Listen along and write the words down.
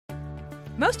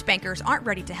Most bankers aren't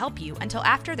ready to help you until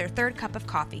after their third cup of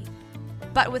coffee.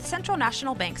 But with Central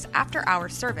National Bank's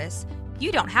after-hours service,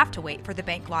 you don't have to wait for the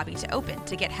bank lobby to open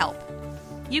to get help.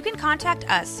 You can contact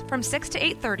us from 6 to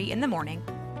 8:30 in the morning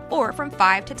or from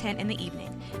 5 to 10 in the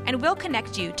evening, and we'll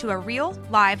connect you to a real,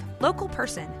 live, local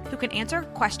person who can answer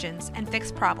questions and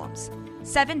fix problems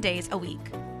 7 days a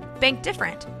week. Bank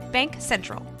different. Bank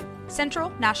Central. Central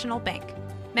National Bank.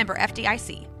 Member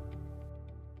FDIC.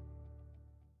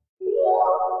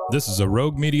 This is a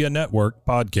Rogue Media Network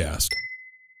podcast.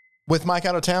 With Mike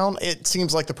out of town, it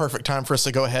seems like the perfect time for us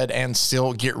to go ahead and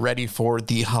still get ready for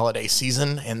the holiday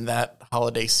season, and that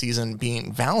holiday season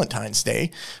being Valentine's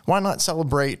Day. Why not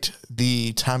celebrate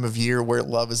the time of year where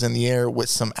love is in the air with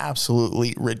some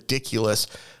absolutely ridiculous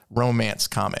romance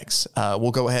comics?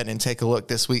 We'll go ahead and take a look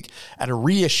this week at a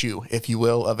reissue, if you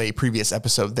will, of a previous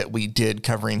episode that we did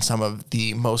covering some of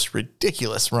the most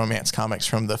ridiculous romance comics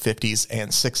from the 50s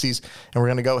and 60s. And we're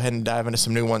going to go ahead and dive into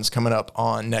some new ones coming up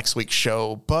on next week's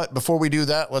show. But before we do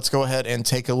that, let's go ahead and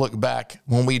take a look back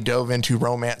when we dove into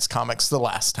romance comics the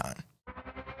last time.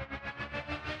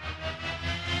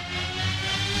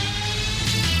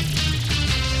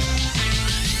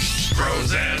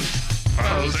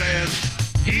 Frozen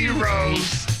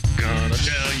heroes, gonna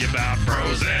tell you about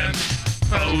frozen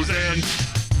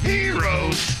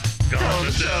heroes,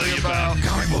 gonna tell you about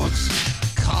comic books,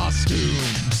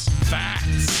 costumes,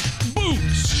 Facts,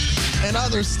 boots, and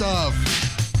other stuff.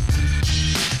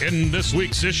 In this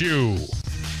week's issue,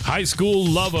 High School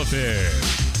Love Affair,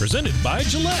 presented by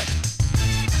Gillette.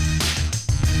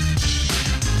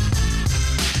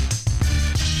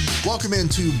 Welcome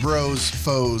into Bros,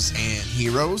 Foes, and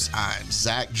Heroes. I'm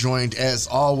Zach, joined as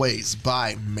always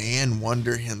by Man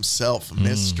Wonder himself,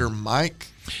 Mr. Mike.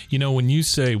 You know, when you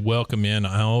say welcome in,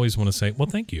 I always want to say, well,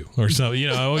 thank you. Or so, you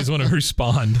know, I always want to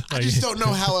respond. I just don't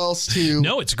know how else to.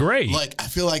 No, it's great. Like, I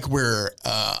feel like we're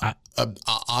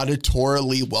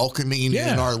auditorily welcoming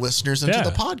in our listeners into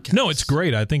the podcast. No, it's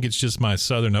great. I think it's just my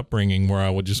Southern upbringing where I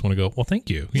would just want to go, well, thank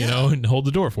you, you know, and hold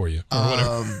the door for you or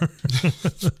whatever.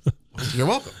 You're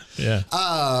welcome. Yeah.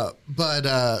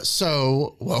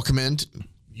 So welcome in.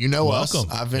 You know welcome.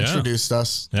 us. I've introduced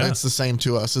us. Yeah. It's the same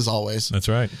to us as always. That's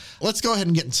right. Let's go ahead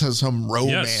and get into some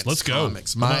romance let's go.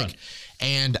 comics, Mike.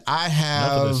 And I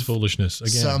have Enough of this foolishness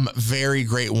again. some very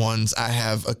great ones. I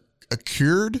have a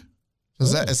cured.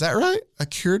 Is that right? A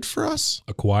cured for us?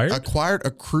 Acquired?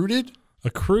 Accrued?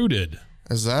 Accrued.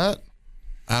 Is that?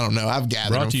 I don't know. I've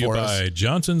gathered Brought them to you for by us.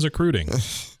 Johnson's Accruiting.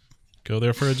 Go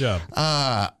there for a job.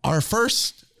 Our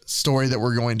first story that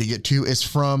we're going to get to is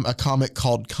from a comic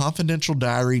called Confidential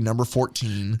Diary number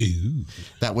 14. Ooh.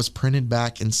 That was printed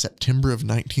back in September of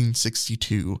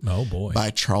 1962. Oh, boy. By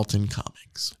Charlton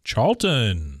Comics.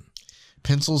 Charlton.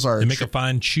 Pencils are They make a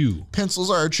fine chew. Pencils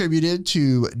are attributed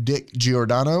to Dick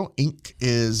Giordano. Ink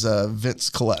is Vince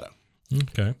Coletta.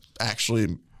 Okay.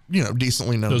 Actually, you know,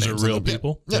 decently known. Those are names real in the-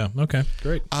 people? Yeah. Yeah. Okay.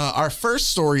 Great. Our first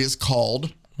story is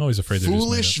called Always afraid they're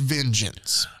Foolish just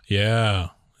Vengeance. made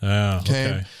up. Yeah. Yeah.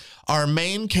 Okay. Our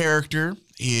main character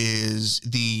is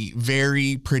the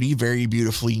very pretty, very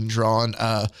beautifully drawn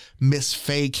Miss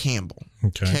Faye Campbell.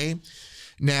 Okay.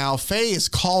 Now, Faye is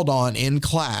called on in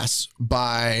class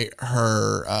by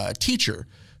her teacher,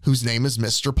 whose name is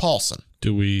Mr. Paulson.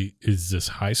 Is this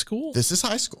high school? This is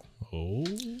high school. Oh.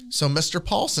 So Mr.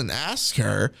 Paulson asks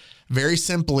her very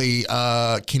simply,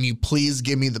 can you please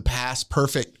give me the past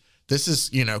perfect? This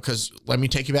is, you know, because let me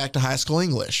take you back to high school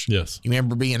English. Yes. You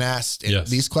remember being asked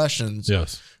these questions.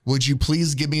 Yes. Would you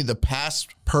please give me the past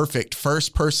perfect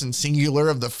first person singular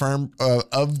of the form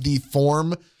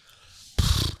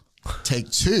take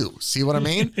two? See what I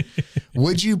mean?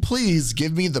 Would you please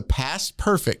give me the past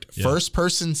perfect first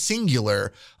person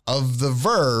singular of the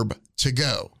verb to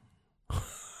go?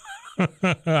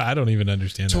 I don't even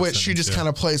understand. To which she just kind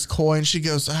of plays coy and she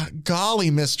goes,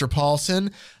 golly, Mr. Paulson,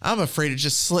 I'm afraid it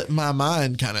just slipped my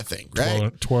mind kind of thing,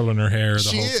 right? Twirling her hair the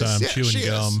whole time, chewing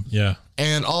gum. Yeah.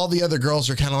 And all the other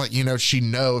girls are kind of like, you know, she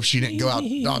didn't go out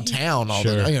on town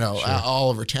all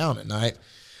over town at night.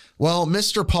 Well,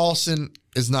 Mr. Paulson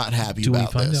is not happy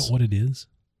about this. Do we find out what it is?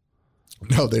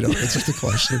 No, they don't answer the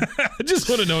question. I just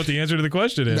want to know what the answer to the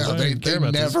question is. No, they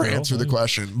never answer the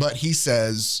question. But he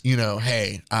says, you know,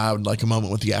 hey, I would like a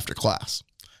moment with you after class.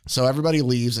 So everybody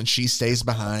leaves and she stays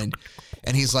behind.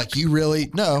 And he's like, you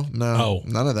really? No,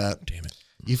 none of that. Damn it.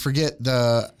 You forget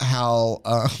how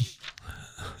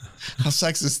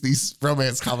sexist these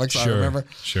romance comics are, remember?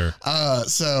 Sure.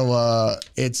 So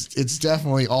it's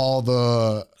definitely all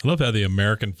the... I love how the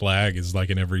American flag is like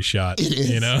in every shot. It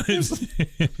is. You know?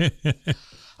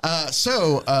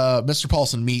 So Mr.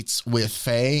 Paulson meets with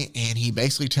Faye, and he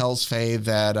basically tells Faye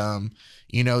that,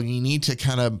 you need to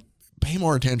kind of pay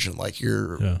more attention. Like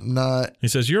you're not. He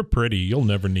says, you're pretty. You'll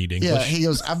never need English. Yeah, he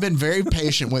goes, I've been very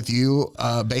patient with you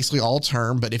basically all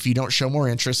term, but if you don't show more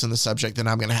interest in the subject, then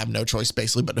I'm going to have no choice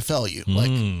basically but to fail you.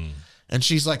 And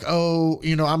she's like, oh,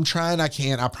 I'm trying. I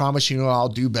can't. I promise you I'll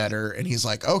do better. And he's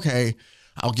like, okay,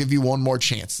 I'll give you one more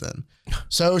chance then.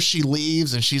 So she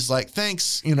leaves and she's like,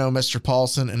 thanks, Mr.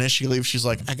 Paulson. And as she leaves, she's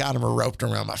like, I got him roped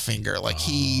around my finger. Like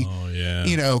because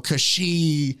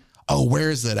where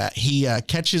is it at?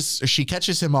 She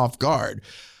catches him off guard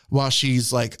while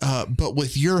she's like, but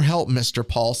with your help, Mr.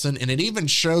 Paulson. And it even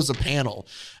shows a panel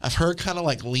of her kind of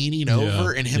like leaning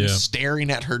over and him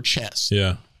staring at her chest.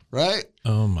 Yeah. Right?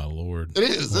 Oh, my Lord. It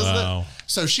is, isn't it?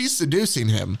 So she's seducing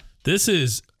him. This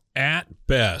is at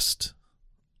best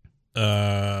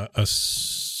maybe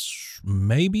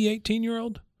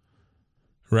 18-year-old,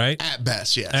 right? At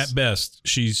best, yes. At best,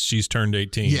 she's turned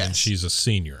 18 and she's a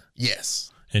senior. Yes.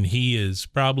 And he is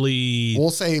probably, we'll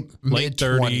say late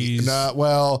 30s.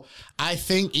 Well, I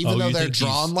think even though they're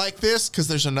drawn like this, because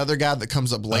there's another guy that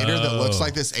comes up later that looks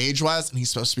like this age-wise, and he's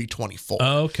supposed to be 24.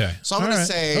 Oh, okay. So I'm going to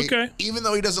say, even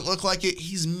though he doesn't look like it,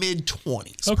 he's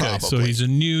mid-20s probably. So he's a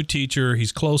new teacher.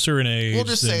 He's closer in age. We'll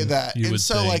just say that. And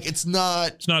so, it's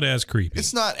not as creepy.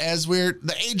 It's not as weird.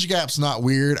 The age gap's not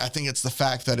weird. I think it's the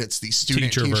fact that it's the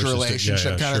student-teacher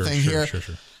relationship kind of thing here.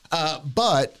 Sure.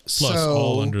 But plus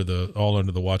all under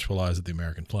the watchful eyes of the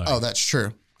American flag. Oh, that's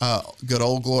true. Good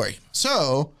old glory.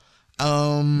 So,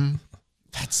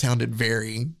 that sounded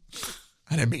very.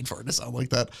 I didn't mean for it to sound like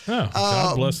that. Oh,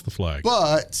 God bless the flag.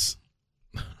 But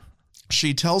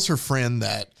she tells her friend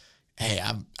that, hey,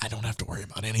 I don't have to worry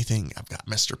about anything. I've got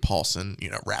Mr. Paulson,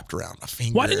 wrapped around my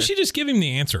finger. Why didn't she just give him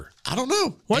the answer? I don't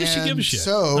know. Why did she give a shit?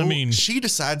 So she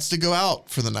decides to go out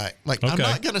for the night. Like, I'm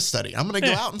not going to study. I'm going to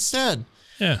go out instead.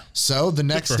 Yeah. So the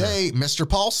next day, Mr.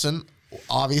 Paulson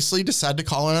obviously decided to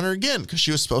call on her again because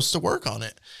she was supposed to work on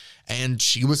it. And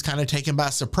she was kind of taken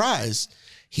by surprise.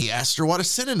 He asked her what a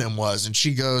synonym was. And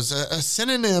she goes, a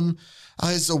synonym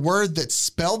is a word that's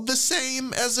spelled the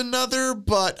same as another,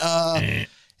 but, and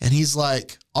he's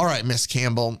like, all right, Miss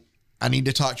Campbell, I need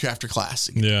to talk to you after class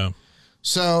again. Yeah.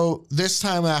 So this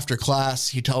time after class,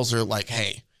 he tells her like,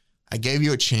 hey, I gave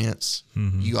you a chance.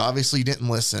 Mm-hmm. You obviously didn't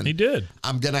listen. He did.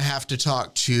 I'm going to have to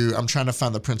talk to, I'm trying to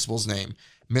find the principal's name,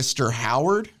 Mr.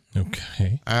 Howard.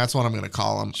 Okay. That's what I'm going to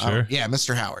call him. Sure. Yeah,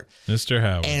 Mr. Howard. Mr.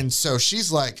 Howard. And so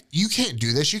she's like, you can't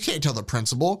do this. You can't tell the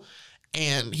principal.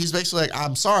 And he's basically like,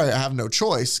 I'm sorry, I have no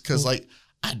choice. Because I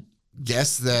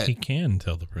guess that. He can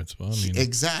tell the principal.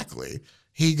 Exactly.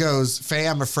 He goes, Faye,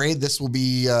 I'm afraid this will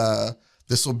be, oh,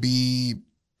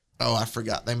 I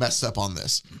forgot. They messed up on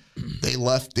this. They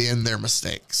left in their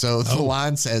mistake. So the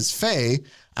line says, Faye,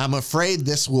 I'm afraid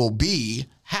this will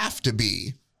have to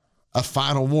be a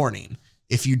final warning.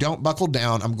 If you don't buckle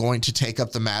down, I'm going to take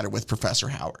up the matter with Professor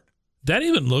Howard. That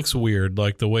even looks weird,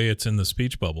 like the way it's in the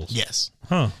speech bubbles. Yes.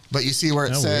 Huh. But you see where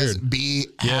it says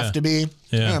have to be?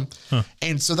 Yeah. Huh.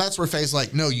 And so that's where Faye's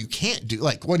like, no, you can't do.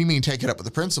 Like, what do you mean take it up with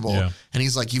the principal? Yeah. And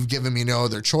he's like, you've given me no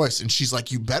other choice. And she's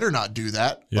like, you better not do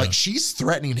that. Yeah. Like, she's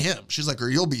threatening him. She's like, or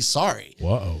you'll be sorry.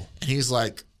 Whoa. And he's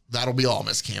like, that'll be all,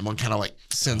 Miss Campbell, and kind of like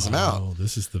sends him out. Oh,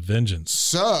 this is the vengeance.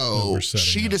 So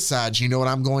she decides, you know what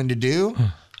I'm going to do?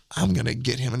 I'm going to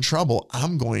get him in trouble.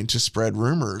 I'm going to spread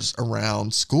rumors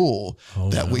around school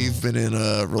that we've been in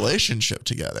a relationship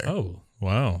together. Oh,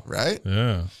 wow. Right?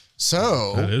 Yeah.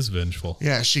 So that is vengeful.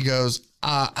 Yeah. She goes,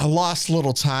 I lost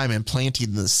little time in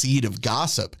planting the seed of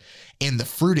gossip, and the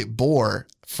fruit it bore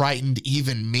frightened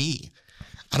even me.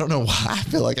 I don't know why I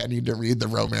feel like I need to read the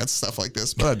romance stuff like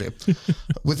this, but I do.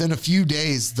 Within a few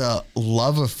days, the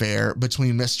love affair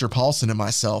between Mr. Paulson and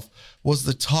myself was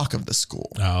the talk of the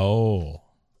school. Oh.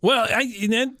 Well,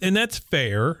 and that's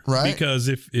fair, right? Because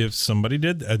if somebody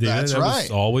did that, that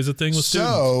was always a thing with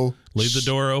students. So leave the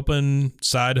door open,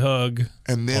 side hug,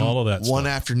 and then all of that one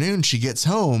stuff. afternoon she gets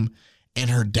home, and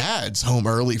her dad's home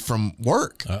early from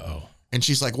work. Uh-oh. And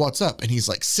she's like, "What's up?" And he's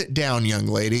like, "Sit down, young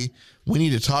lady. We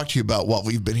need to talk to you about what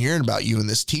we've been hearing about you and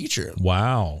this teacher."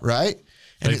 Wow. Right?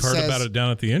 And they've heard about it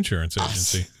down at the insurance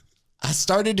agency. I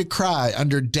started to cry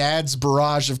under Dad's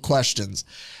barrage of questions,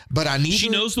 but She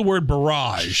knows the word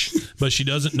barrage, but she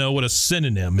doesn't know what a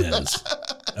synonym is.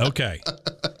 Okay.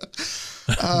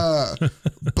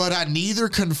 But I neither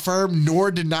confirmed nor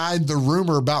denied the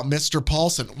rumor about Mr.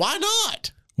 Paulson. Why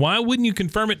not? Why wouldn't you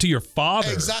confirm it to your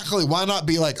father? Exactly. Why not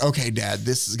be like, okay, Dad,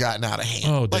 this has gotten out of hand.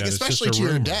 Oh, like, Dad, especially to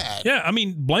your dad. Yeah, I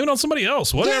mean, blame it on somebody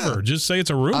else. Whatever. Yeah. Just say it's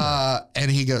a rumor.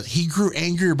 And he goes, he grew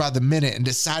angrier by the minute and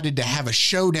decided to have a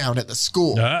showdown at the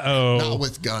school. Uh-oh. Not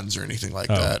with guns or anything like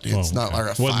that. well, It's not okay.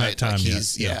 like a Wasn't fight. that time like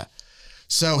yet. Yeah.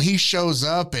 So he shows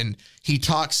up and he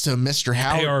talks to Mr.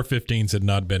 Howard. AR-15s had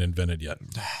not been invented yet.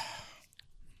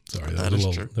 Sorry, that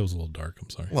was true. a little dark. I'm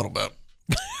sorry. A little bit.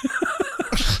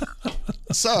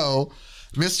 So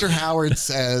Mr. Howard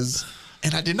says,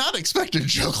 and I did not expect a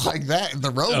joke like that in the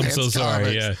romance I'm so sorry.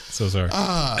 comics. Yeah, so sorry.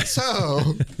 So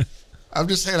I'm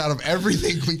just saying, out of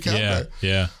everything we cover,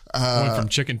 yeah. Went from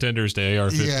chicken tenders to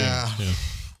AR-15. Yeah.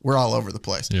 We're all over the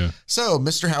place. Yeah. So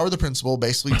Mr. Howard, the principal,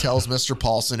 basically tells Mr.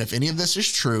 Paulson, if any of this is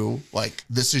true, like,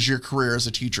 this is your career as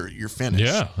a teacher, you're finished.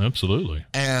 Yeah, absolutely.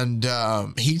 And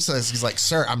he says, he's like,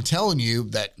 sir, I'm telling you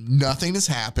that nothing has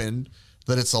happened,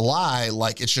 that it's a lie.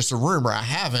 Like, it's just a rumor. I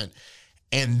haven't.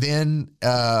 And then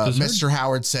Mr.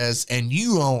 Howard says, and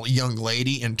you, young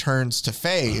lady, and turns to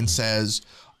Faye and says,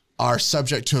 are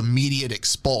subject to immediate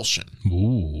expulsion.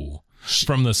 Ooh.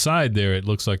 From the side there, it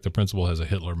looks like the principal has a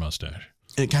Hitler mustache.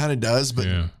 It kind of does, but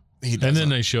he doesn't. And then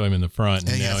they show him in the front,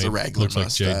 and he now has he a regular looks like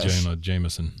J. mustache.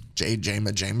 Jameson. J.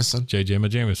 Jameson. J.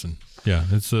 Jameson. Yeah,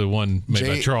 it's the one made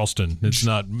by Charleston. It's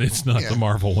not the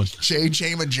Marvel one. J.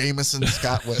 Jameson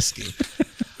Scott whiskey.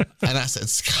 And I said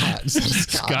Scott.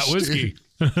 Scott whiskey.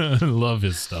 Love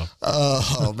his stuff.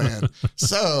 Oh, man.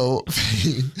 So,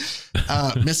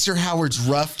 Mr. Howard's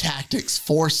rough tactics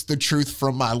forced the truth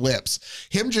from my lips.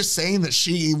 Him just saying that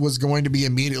she was going to be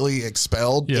immediately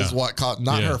expelled is what caught,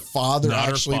 not her father not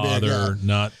actually her father, being.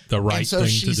 not the right and so thing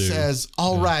she to do. says,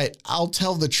 all right, I'll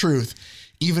tell the truth,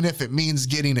 even if it means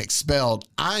getting expelled.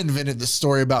 I invented the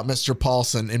story about Mr.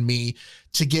 Paulson and me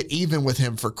to get even with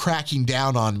him for cracking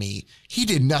down on me. He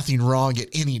did nothing wrong at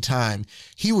any time.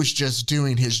 He was just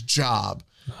doing his job.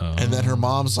 And then her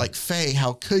mom's like, Faye,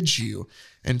 how could you?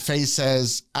 And Faye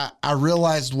says, I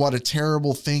realized what a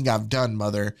terrible thing I've done,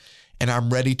 Mother, and I'm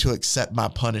ready to accept my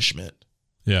punishment.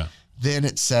 Yeah. Then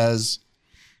it says,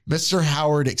 Mr.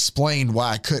 Howard explained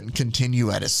why I couldn't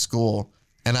continue at his school,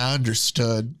 and I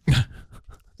understood.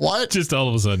 What? Just all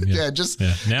of a sudden. Yeah.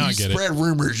 Now I get it. Spread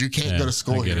rumors. You can't go to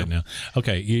school I get here. it now.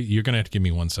 Okay. You're going to have to give me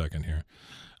 1 second here.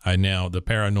 The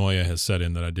paranoia has set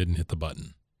in that I didn't hit the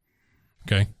button.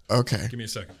 Okay. Okay. Give me a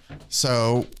second.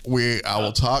 So I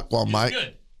will talk while Mike.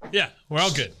 Good. Yeah. We're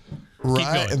all good.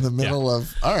 Right in the middle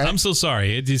of. All right. I'm so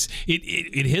sorry. It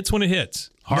hits when it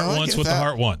hits. Heart wants what the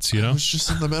heart wants, you know? I was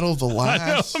just in the middle of the last. I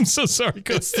know. I'm so sorry.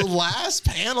 Go It's the last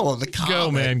panel of the comic.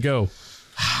 Go, man. Go.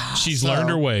 She's learned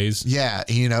her ways. Yeah,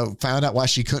 found out why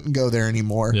she couldn't go there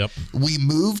anymore. Yep. We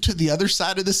moved to the other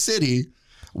side of the city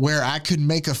where I could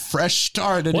make a fresh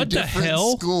start at a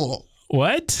different school.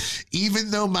 What?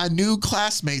 Even though my new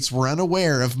classmates were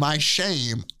unaware of my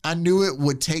shame, I knew it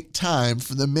would take time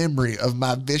for the memory of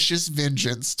my vicious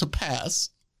vengeance to pass.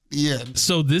 The end.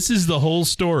 So this is the whole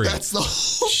story. That's the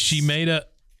whole She made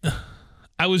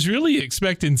I was really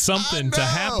expecting something to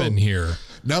happen here.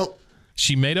 Nope.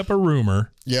 She made up a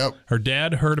rumor. Yep. Her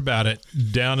dad heard about it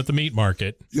down at the meat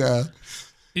market. Yeah.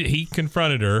 He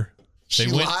confronted her. She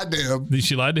lied to him.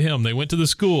 She lied to him. They went to the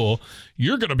school.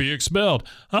 You're going to be expelled.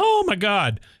 Oh, my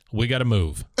God. We got to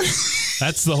move.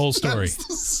 That's the whole story.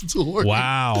 That's the story.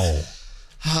 Wow.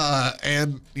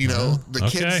 And, the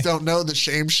kids don't know the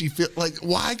shame she feels. Like,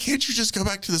 why can't you just go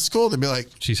back to the school? They'd be like,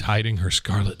 she's hiding her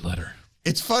scarlet letter.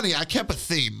 It's funny. I kept a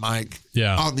theme, Mike.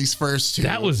 Yeah. On these first two.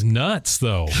 That was nuts,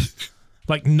 though.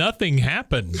 Like nothing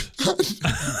happened.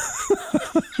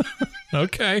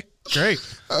 Okay, great.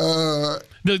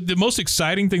 The most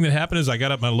exciting thing that happened is I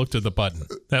got up and I looked at the button.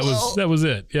 That was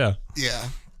it. Yeah. Yeah.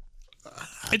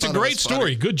 It's a great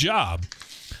story. Good job.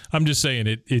 I'm just saying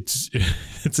it's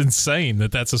insane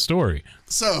that's a story.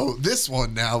 So this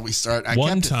one now we start.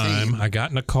 One time I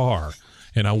got in a car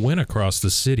and I went across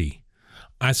the city.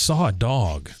 I saw a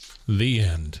dog. The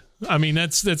end. I mean,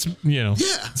 that's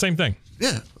same thing.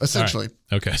 Yeah, essentially.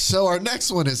 Right. Okay. So our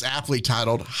next one is aptly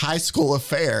titled High School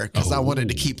Affair because I wanted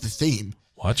to keep the theme.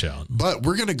 Watch out. But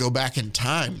we're going to go back in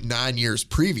time 9 years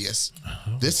previous.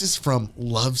 This is from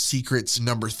Love Secrets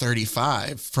number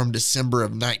 35 from December of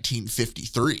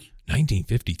 1953.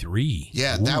 1953.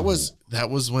 Yeah, Ooh. that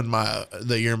was when my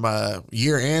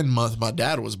year and month my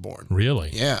dad was born. Really?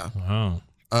 Yeah.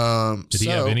 Wow. Did he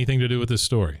have anything to do with this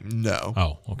story? No.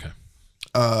 Oh, okay.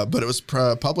 But it was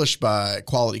published by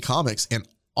Quality Comics and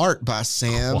art by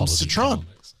Sam Citron.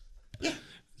 Yeah.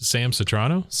 Sam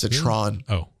Citrano? Citron.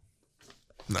 Oh.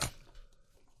 No.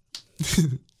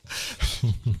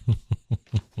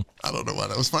 I don't know why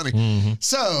that was funny.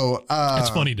 So it's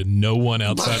funny to no one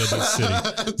outside of the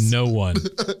city. No one.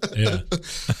 Yeah.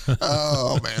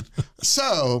 Oh man.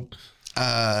 So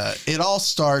it all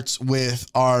starts with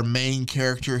our main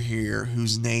character here,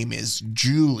 whose name is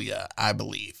Julia, I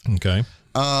believe. Okay.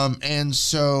 And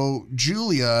so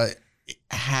Julia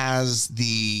has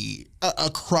a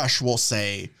crush, we'll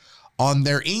say, on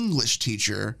their English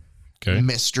teacher,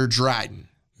 Mr. Dryden.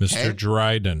 Mr.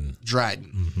 Dryden.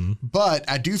 Dryden. But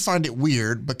I do find it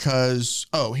weird because,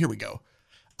 here we go.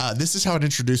 This is how it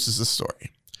introduces the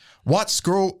story. What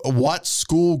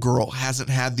schoolgirl hasn't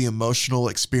had the emotional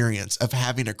experience of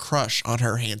having a crush on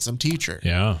her handsome teacher?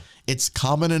 Yeah. It's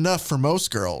common enough for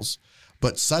most girls,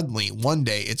 but suddenly one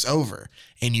day it's over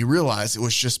and you realize it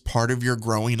was just part of your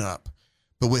growing up.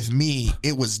 But with me,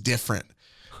 it was different.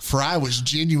 For I was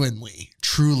genuinely,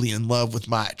 truly in love with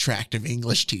my attractive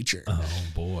English teacher. Oh,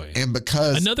 boy. And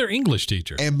because another English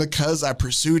teacher. And because I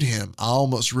pursued him, I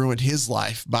almost ruined his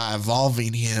life by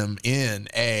involving him in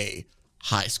a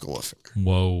high school affair.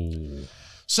 Whoa.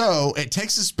 So it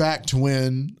takes us back to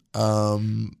when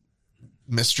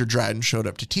Mr. Dryden showed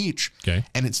up to teach. Okay.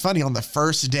 And it's funny, on the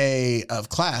first day of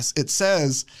class, it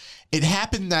says, it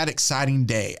happened that exciting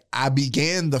day. I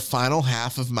began the final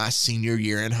half of my senior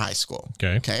year in high school.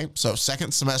 Okay. So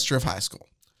second semester of high school.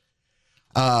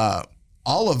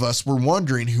 All of us were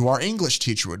wondering who our English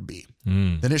teacher would be.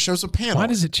 Then it shows a panel. Why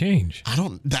does it change?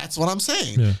 That's what I'm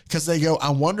saying. Because they go, I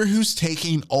wonder who's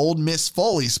taking old Miss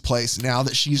Foley's place now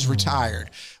that she's retired.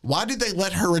 Why did they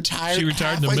let her retire? She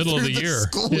retired in the middle of the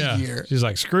year. She's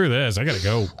like, screw this. I got to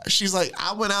go. She's like,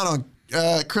 I went out on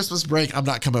Christmas break. I'm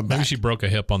not coming back. Maybe she broke a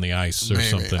hip on the ice or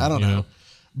something. I don't know.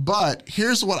 But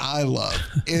here's what I love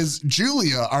is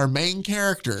Julia, our main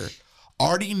character,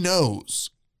 already knows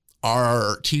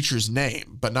our teacher's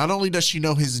name. But not only does she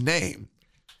know his name,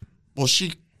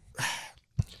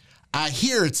 I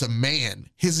hear it's a man.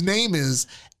 His name is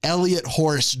Elliot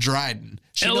Horace Dryden.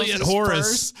 She Elliot knows his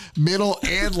Horace. First, middle,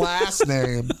 and last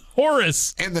name.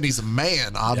 Horace. And then he's a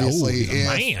man, obviously.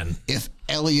 Man. If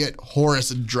Elliot Horace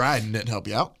Dryden didn't help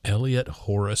you out. Elliot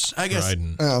Horace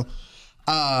Dryden. So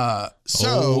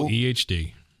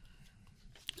EHD.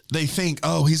 They think,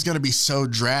 he's going to be so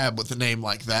drab with a name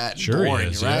like that. Sure boring,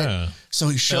 he is, right? yeah. So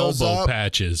he shows Elbow up.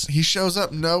 patches. He shows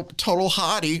up, nope, total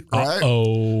hottie, right?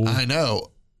 Uh-oh. I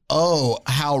know. Oh,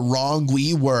 how wrong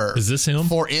we were. Is this him?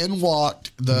 For in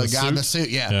walked the guy in the suit.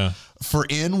 Yeah. For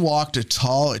in walked a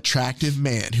tall, attractive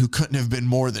man who couldn't have been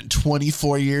more than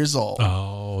 24 years old.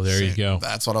 Oh, there you go.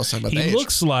 That's what I was saying about He age.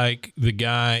 looks like the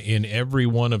guy in every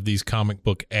one of these comic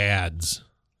book ads.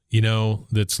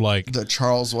 That's like the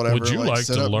Charles whatever. Would you like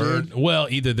to learn? Dude? Well,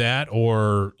 either that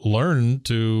or learn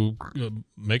to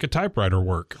make a typewriter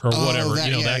work or whatever.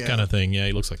 That kind of thing. Yeah,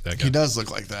 he looks like that guy. He does look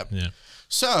like that. Yeah.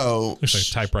 So looks like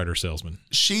a typewriter salesman.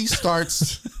 She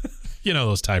starts.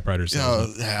 Those typewriter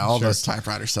salesmen. Those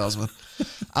typewriter salesmen.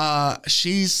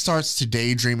 She starts to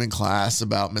daydream in class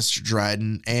about Mr.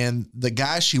 Dryden, and the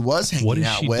guy she was hanging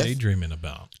out with. What is she daydreaming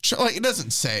about? Like, it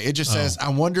doesn't say. It just says, I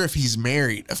wonder if he's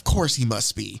married. Of course he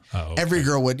must be. Oh, okay. Every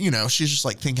girl would, she's just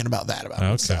like thinking about that about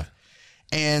him. Okay.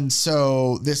 And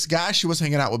so this guy she was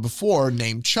hanging out with before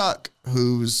named Chuck,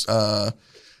 who's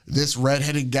this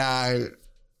redheaded guy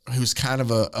who's kind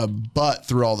of a butt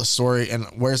through all the story and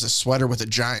wears a sweater with a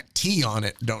giant T on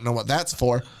it. Don't know what that's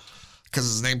for because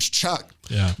his name's Chuck.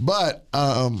 Yeah. But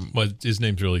his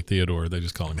name's really Theodore. They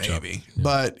just call him Chuck. Yeah.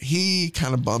 But he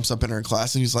kind of bumps up in her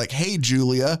class and he's like, hey,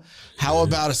 Julia, how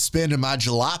about a spin in my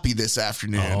jalopy this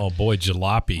afternoon? Oh, boy,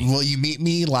 jalopy. Will you meet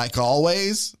me like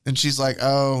always? And she's like,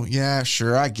 oh, yeah,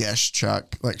 sure, I guess,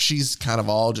 Chuck. Like, she's kind of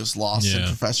all just lost in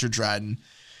Professor Dryden.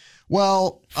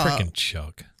 Well. Frickin'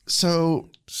 Chuck. So.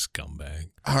 Scumbag.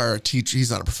 Our teacher, he's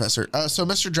not a professor. So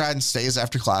Mr. Dryden stays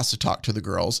after class to talk to the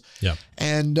girls. Yeah.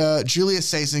 And Julia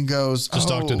stays and goes, Just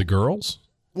talk to the girls?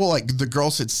 Well, like the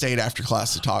girls had stayed after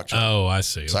class to talk to them. Oh, I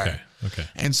see. Sorry. Okay.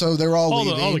 And so they're all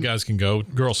leaving. All the guys can go.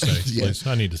 Girls stay, please.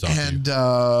 I need to talk to you. And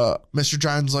Mr.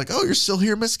 Dryden's like, oh, you're still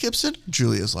here, Miss Gibson?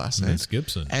 Julia's last name. Miss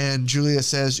Gibson. And Julia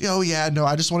says, oh, yeah, no,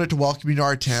 I just wanted to welcome you to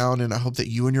our town, and I hope that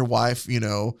you and your wife,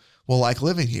 will like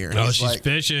living here. And she's like,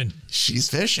 fishing. She's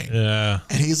fishing. Yeah.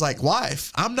 And he's like,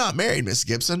 wife, I'm not married, Miss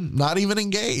Gibson, not even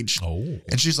engaged. Oh.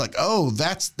 And she's like, oh,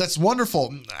 that's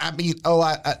wonderful. I mean,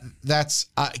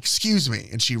 excuse me.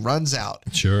 And she runs out.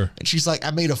 Sure. And she's like,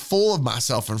 I made a fool of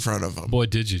myself in front of him. Boy,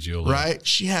 did you, Julie. Right?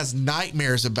 She has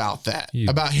nightmares about that, You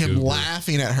about him goober.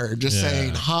 laughing at her, just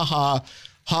saying, ha ha.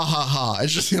 Ha ha ha.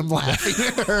 It's just him laughing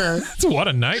at her. What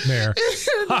a nightmare.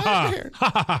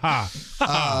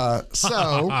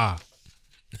 So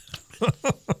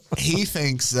he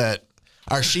thinks that,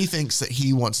 or she thinks that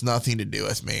he wants nothing to do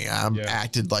with me. I'm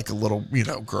acted like a little,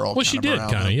 girl. Well, she did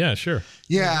kind of. Yeah, sure.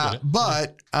 Yeah,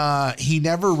 but he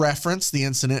never referenced the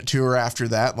incident to her after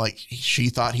that. Like she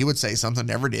thought he would say something,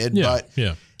 never did. Yeah,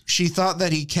 but she thought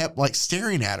that he kept like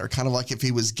staring at her, kind of like if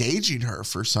he was gauging her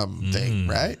for something,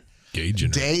 right? Gauging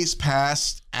her. Days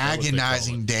passed,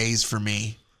 agonizing days for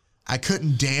me. I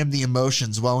couldn't damn the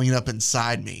emotions welling up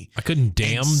inside me. I couldn't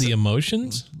damn the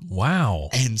emotions? Wow.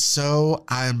 And so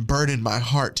I unburdened my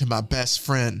heart to my best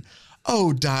friend.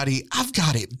 Oh, Dottie, I've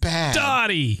got it bad.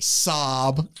 Dottie.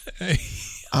 Sob.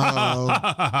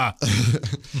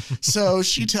 So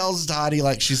she tells Dottie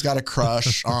like she's got a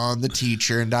crush on the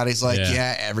teacher. And Dottie's like,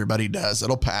 yeah, everybody does.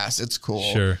 It'll pass. It's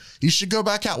cool. Sure. You should go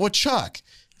back out with Chuck.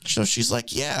 So she's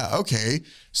like, yeah, okay.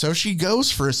 So she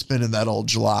goes for a spin in that old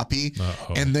jalopy,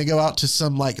 and they go out to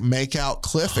some like make out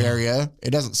cliff area. It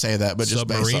doesn't say that, but just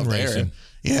based on the area.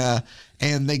 Yeah.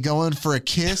 And they go in for a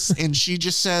kiss, and she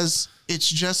just says, it's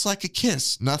just like a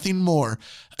kiss, nothing more.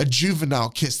 A juvenile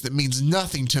kiss that means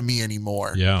nothing to me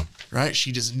anymore. Yeah. Right?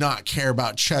 She does not care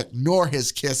about Chuck nor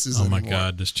his kisses anymore. Oh my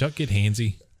God. Does Chuck get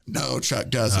handsy? No, Chuck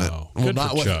doesn't. Oh, well, good not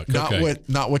for with Chuck.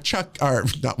 not with Chuck, or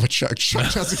not with Chuck.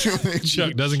 Chuck doesn't get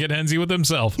Chuck doesn't get handsy with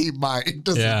himself. He might. It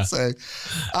doesn't say.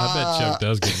 I bet Chuck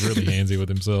does get really handsy with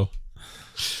himself.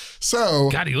 So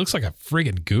God, he looks like a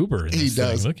friggin' goober in this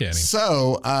thing. Look at him.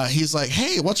 So he's like,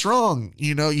 hey, what's wrong?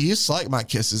 You used to like my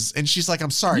kisses. And she's like,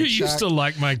 I'm sorry, You Chuck. used to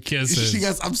like my kisses. She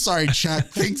goes, I'm sorry, Chuck.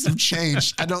 Things have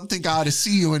changed. I don't think I ought to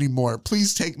see you anymore.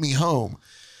 Please take me home.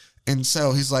 And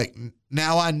so he's like,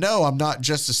 now I know I'm not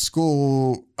just a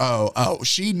school. Oh,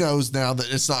 she knows now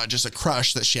that it's not just a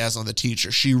crush that she has on the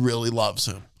teacher. She really loves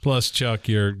him. Plus, Chuck,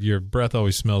 your breath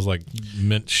always smells like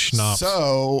mint schnapps.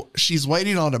 So she's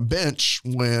waiting on a bench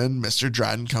when Mr.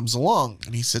 Dryden comes along,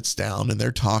 and he sits down, and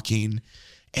they're talking,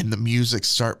 and the music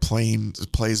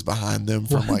plays behind them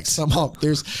from like somehow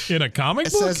there's in a comic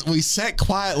book. It says we sat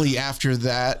quietly after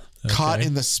that, caught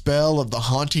in the spell of the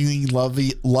hauntingly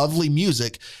lovely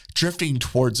music drifting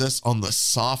towards us on the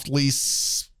softly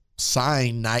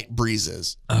sighing night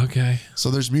breezes. Okay.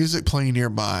 So there's music playing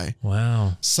nearby.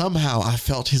 Wow. Somehow I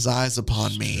felt his eyes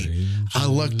upon me. I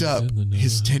looked up.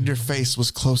 His tender face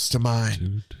was close to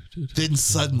mine. Then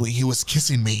suddenly he was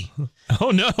kissing me.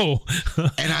 Oh, no.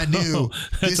 And I knew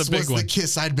this was the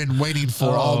kiss I'd been waiting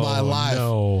for all my life.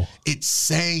 No. It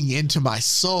sang into my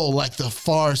soul like the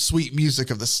far sweet music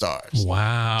of the stars.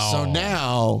 Wow. So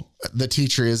now the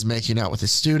teacher is making out with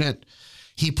his student.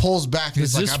 He pulls back and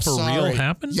he's like, I'm sorry. Is this for real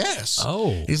happen? Yes.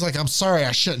 Oh. He's like, I'm sorry.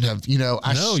 I shouldn't have,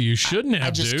 No, you shouldn't have,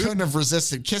 I just couldn't have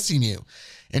resisted kissing you.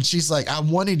 And she's like, I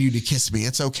wanted you to kiss me.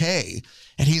 It's okay.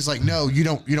 And he's like, no, you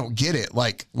don't get it.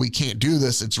 Like, we can't do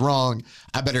this. It's wrong.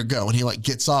 I better go. And he like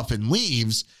gets up and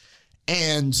leaves.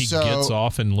 And he gets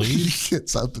off and leaves? He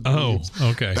gets up and leaves. Oh,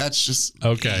 okay. That's just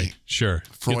okay. Sure.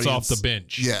 Gets off the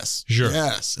bench. Yes. Sure.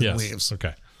 Yes. And leaves.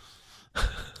 Okay.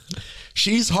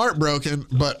 She's heartbroken,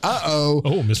 but Oh,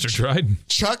 Mr. Dryden.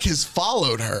 Chuck has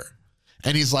followed her.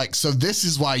 And he's like, so this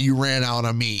is why you ran out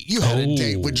on me. You had a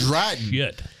date with Dryden.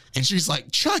 Shit. And she's like,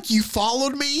 Chuck, you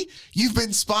followed me? You've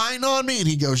been spying on me? And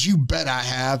he goes, you bet I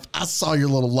have. I saw your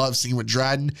little love scene with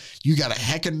Dryden. You got a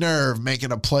heck of nerve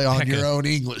making a play on your own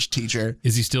English teacher.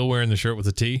 Is he still wearing the shirt with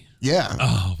a T? Yeah.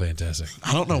 Oh, fantastic.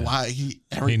 I don't know why he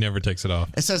never takes it off.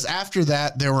 It says after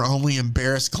that, there were only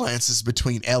embarrassed glances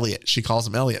between Elliot. She calls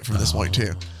him Elliot from this point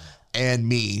too. And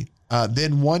me.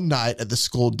 Then one night at the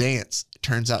school dance, it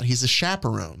turns out he's a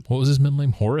chaperone. What was his middle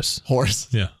name? Horace?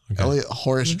 Yeah. Okay. Elliot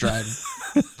Horace Dryden.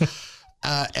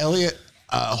 Elliot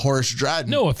Horace Dryden.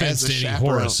 No offense to any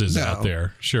Horaces out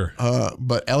there. Sure.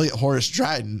 But Elliot Horace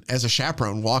Dryden, as a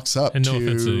chaperone, walks up and no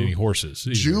offense to any horses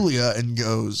either. Julia and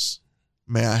goes,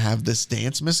 may I have this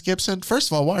dance, Miss Gibson?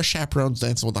 First of all, why are chaperones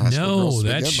dancing with the high school girls? No,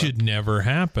 that should never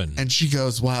happen. And she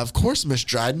goes, well, of course, Miss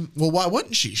Dryden. Well, why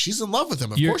wouldn't she? She's in love with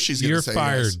him. Of course she's going to say You're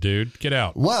fired, yes. dude. Get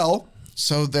out. Well,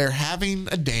 so they're having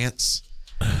a dance.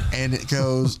 And it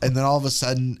goes, and then all of a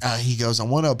sudden he goes, I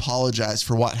want to apologize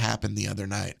for what happened the other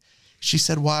night. She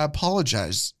said, why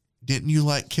apologize? Didn't you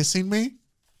like kissing me?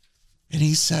 And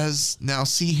he says, now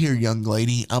see here, young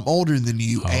lady, I'm older than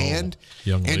you. And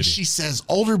she says,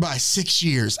 older by 6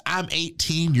 years. I'm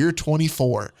 18, you're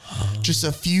 24. Just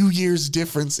a few years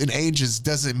difference in ages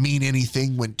doesn't mean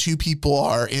anything when two people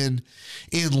are in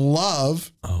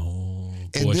love. Oh.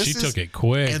 Boy, she took it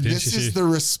quick. And this is the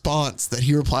response that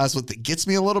he replies with that gets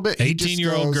me a little bit.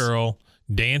 18-year-old girl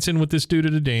dancing with this dude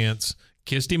at a dance,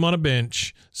 kissed him on a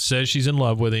bench, says she's in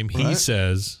love with him. Right? He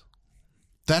says,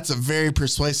 that's a very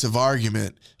persuasive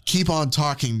argument. Keep on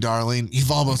talking, darling.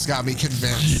 You've almost got me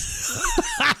convinced.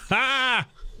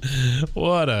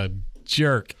 What a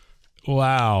jerk.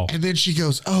 Wow. And then she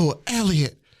goes, oh,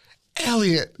 Elliot.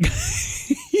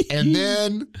 And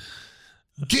then,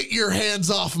 get your hands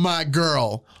off my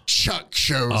girl. Chuck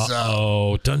shows up.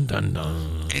 Oh, dun dun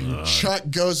dun. And Chuck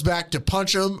goes back to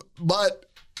punch him, but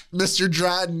Mr.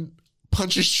 Dryden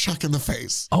punches Chuck in the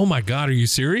face. Oh my God, are you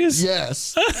serious?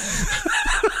 Yes.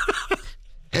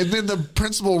 And then the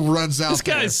principal runs out. This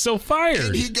guy's so fired.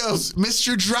 And he goes,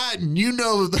 Mr. Dryden, you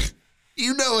know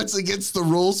it's against the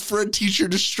rules for a teacher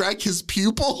to strike his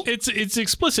pupil. It's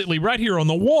explicitly right here on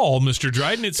the wall, Mr.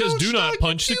 Dryden. It says, "Do not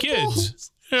punch the kids."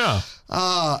 Yeah.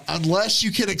 Unless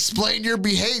you can explain your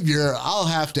behavior, I'll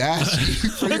have to ask you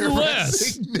for your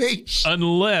resignation.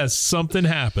 Unless something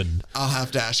happened. I'll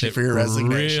have to ask you for your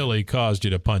resignation. Really caused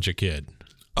you to punch a kid.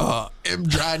 And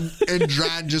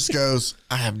Dryden just goes,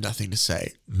 I have nothing to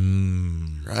say.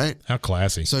 Right? How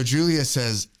classy. So Julia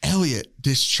says, Elliot,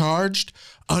 discharged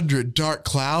under a dark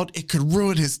cloud, it could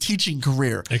ruin his teaching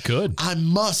career. It could.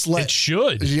 It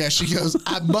should. Yeah, she goes,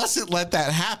 I mustn't let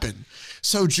that happen.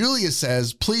 So Julia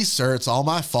says, please, sir, it's all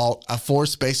my fault. I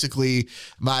forced basically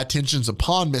my attentions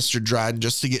upon Mr. Dryden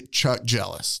just to get Chuck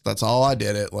jealous. That's all I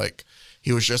did it. Like,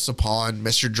 he was just a pawn.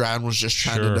 Mr. Dryden was just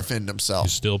trying to defend himself. You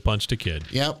still punched a kid.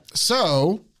 Yep.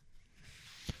 So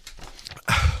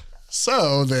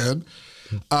then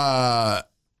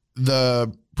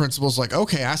the principal's like,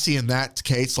 okay, I see in that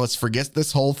case, let's forget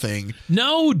this whole thing.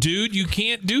 No, dude, you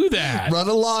can't do that. Run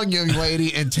along, young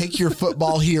lady, and take your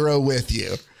football hero with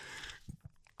you.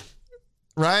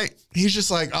 Right? He's just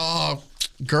like, oh,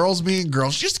 girls being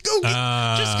girls. Just go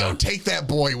take that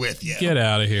boy with you. Get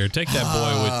out of here. Take that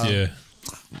boy with you.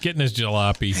 Get in his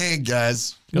jalopy. Hey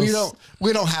guys, we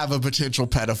don't have a potential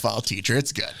pedophile teacher.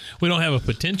 It's good. We don't have a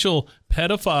potential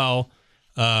pedophile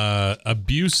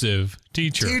abusive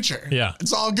teacher. Yeah.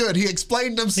 It's all good. He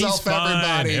explained himself. He's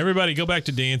fine. Everybody go back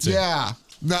to dancing. Yeah.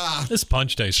 Nah. This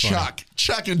punch day's fun.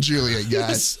 Chuck and Julia,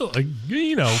 guys. Chuck,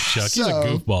 he's a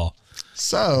goofball.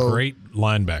 So great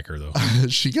linebacker, though.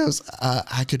 She goes,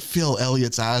 I could feel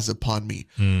Elliot's eyes upon me.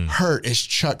 Hurt as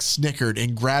Chuck snickered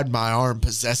and grabbed my arm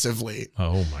possessively.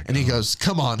 Oh, my God. And he goes,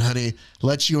 come on, honey.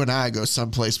 Let's you and I go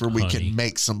someplace where we can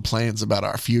make some plans about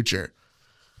our future.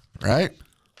 Right?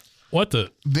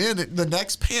 Then the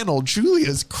next panel,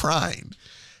 Julia's crying.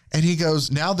 And he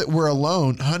goes, now that we're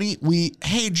alone, honey,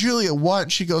 hey, Julia,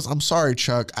 what? She goes, I'm sorry,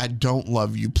 Chuck. I don't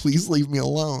love you. Please leave me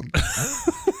alone.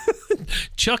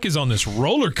 Chuck is on this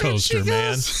roller coaster,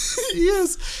 man.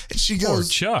 Yes. And she goes, poor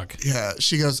Chuck. Yeah.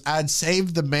 She goes, I'd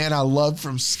saved the man I loved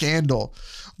from scandal,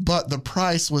 but the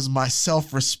price was my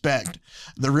self-respect.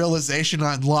 The realization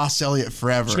I'd lost Elliot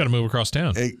forever. She's got to move across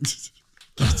town.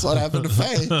 That's what happened to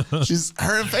Faye.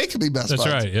 Her and Faye could be best friends.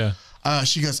 That's right, yeah.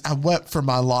 She goes, I wept for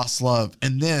my lost love,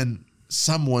 and then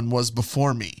someone was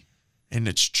before me, and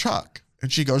it's Chuck.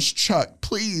 And she goes, Chuck,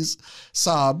 please,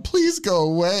 sob, please go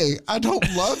away. I don't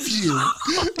love you.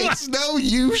 It's no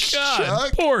use, God,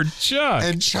 Chuck. Poor Chuck.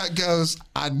 And Chuck goes,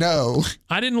 I know.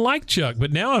 I didn't like Chuck,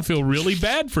 but now I feel really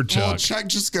bad for Chuck. Well, Chuck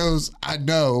just goes, I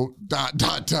know, ...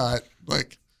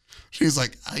 Like, she's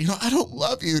like, I don't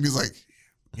love you. And he's like,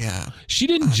 yeah. She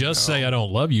didn't just say, I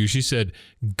don't love you. She said,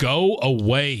 go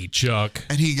away, Chuck.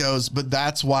 And he goes, but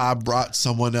that's why I brought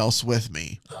someone else with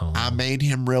me. Oh. I made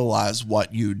him realize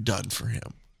what you'd done for him.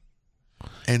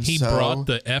 And he brought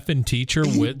the effing teacher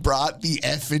with? He brought the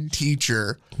effing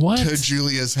teacher to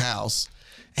Julia's house.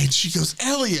 And she goes,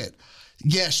 Elliot.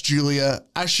 Yes, Julia,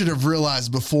 I should have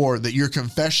realized before that your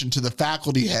confession to the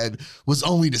faculty head was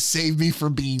only to save me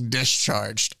from being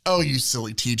discharged. Oh, you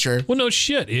silly teacher. Well, no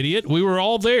shit, idiot. We were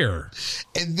all there.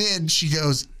 And then he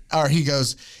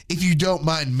goes, if you don't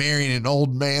mind marrying an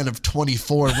old man of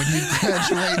 24 when you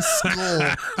graduate school.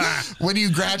 Well,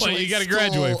 you got to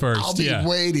graduate first. I'll be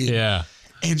waiting. Yeah.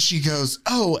 And she goes,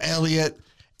 oh, Elliot,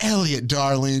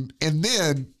 darling. And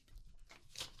then...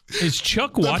 Is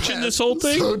Chuck watching this whole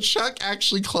thing? So Chuck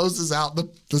actually closes out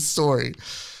the story.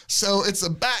 So it's a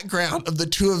background of the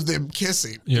two of them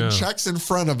kissing. Yeah. And Chuck's in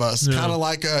front of us, kind of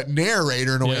like a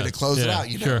narrator in a way to close it out,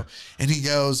 you know. Sure. And he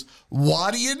goes,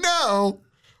 what do you know?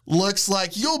 Looks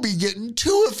like you'll be getting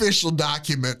 2 official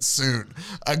documents soon.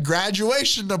 A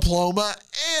graduation diploma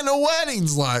and a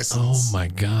weddings license. Oh my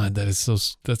God, that's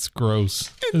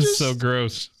gross. That's so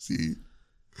gross. See.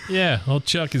 Yeah, well,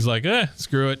 Chuck is like,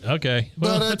 screw it. Okay,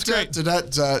 well, that's great.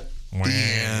 The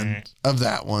end of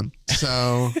that one.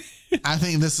 So I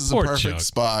think this is a perfect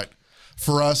spot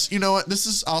for us. You know what? This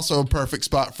is also a perfect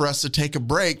spot for us to take a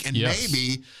break and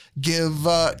maybe give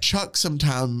Chuck some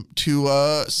time to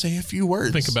say a few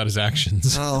words. Think about his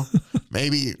actions. Well,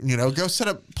 maybe, go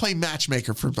play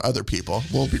matchmaker for other people.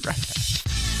 We'll be right back.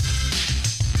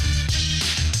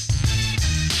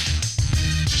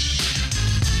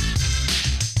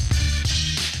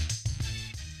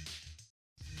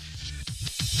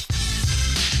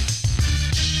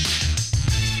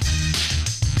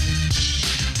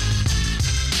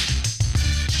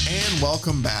 And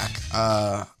welcome back.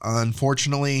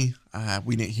 Unfortunately,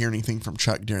 we didn't hear anything from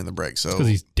Chuck during the break. So because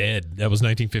he's dead. That was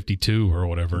 1952 or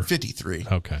whatever. 53.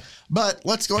 Okay. But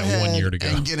let's go ahead 1 year to go.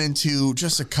 and get into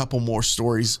just a couple more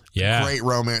stories. Yeah. Great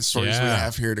romance stories we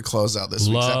have here to close out this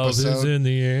week's Love episode. is in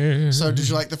the air. So did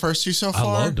you like the first two so far?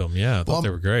 I loved them. Yeah. I thought they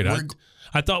were great.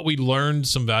 I thought we learned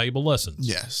some valuable lessons.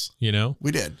 Yes. You know?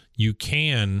 We did. You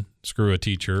can screw a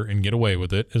teacher and get away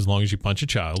with it as long as you punch a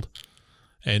child.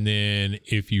 And then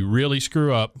if you really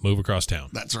screw up, move across town.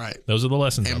 That's right. Those are the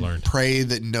lessons And I learned. pray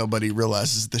that nobody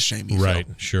realizes the shame you Right,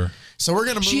 felt. sure. So we're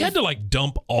going to move. She had to like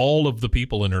dump all of the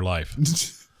people in her life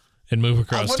and move I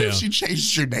across wonder town. if she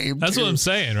changed her name. That's too. what I'm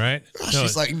saying, right?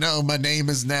 She's like, no, my name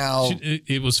is now.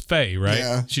 It was Faye, right?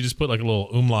 Yeah. She just put like a little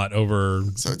umlaut over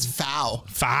So it's foul.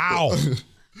 foul.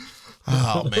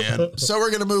 Oh, man. So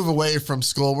we're going to move away from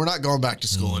school. We're not going back to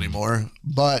school anymore,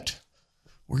 but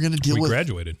we're going to deal We with.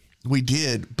 graduated. We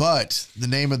did, but the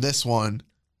name of this one,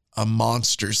 A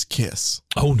Monster's Kiss.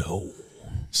 Oh, no.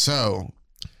 So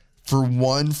for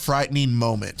one frightening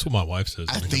moment, That's what my wife says.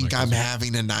 I think I'm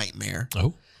having a nightmare.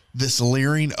 Oh. This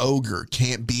leering ogre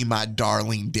can't be my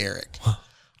darling Derek.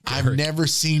 I've never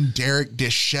seen Derek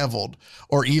disheveled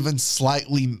or even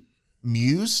slightly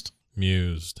mused.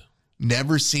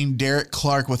 Never seen Derek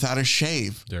Clark without a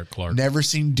shave. Derek Clark. Never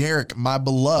seen Derek, my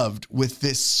beloved, with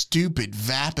this stupid,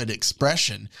 vapid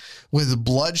expression, with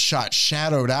bloodshot,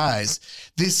 shadowed eyes.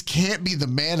 This can't be the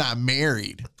man I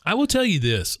married. I will tell you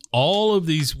this: all of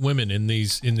these women in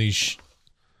these,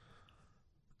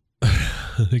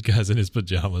 the guy's in his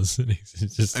pajamas and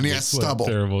he's just And he has stubble.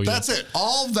 Terrible. That's it.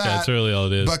 All that. That's really all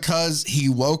it is. Because he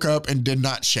woke up and did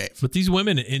not shave. But these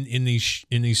women in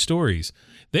these stories,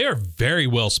 they are very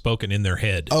well spoken in their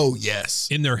head. Oh, yes.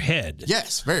 In their head.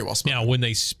 Yes, very well spoken. Now, when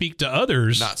they speak to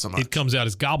others, Not so much. it comes out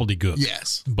as gobbledygook.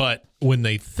 Yes. But when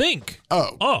they think,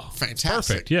 fantastic.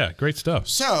 Perfect. Yeah, great stuff.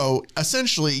 So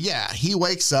essentially, yeah, he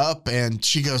wakes up and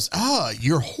she goes,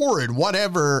 you're horrid,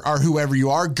 whatever, or whoever you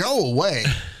are, go away.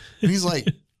 And he's like,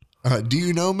 do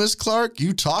you know, Miss Clark?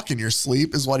 You talk in your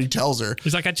sleep is what he tells her.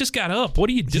 He's like, I just got up. What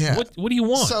do you do? Yeah. What do you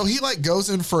want? So he like goes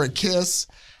in for a kiss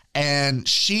and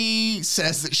she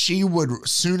says that she would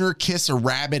sooner kiss a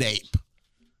rabbit ape.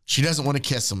 She doesn't want to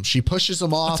kiss him. She pushes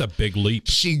him off. That's a big leap.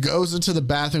 She goes into the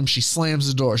bathroom. She slams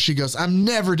the door. She goes, I'm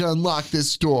never to unlock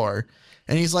this door.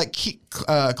 And he's like,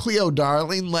 Cleo,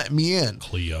 darling, let me in.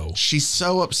 Cleo. She's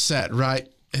so upset, right?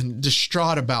 And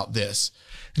distraught about this.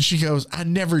 And she goes, I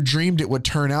never dreamed it would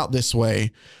turn out this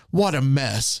way. What a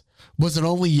mess. Was it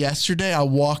only yesterday I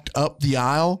walked up the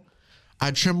aisle?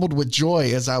 I trembled with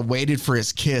joy as I waited for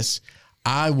his kiss.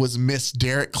 I was Miss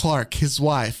Derek Clark, his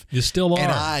wife. You still are.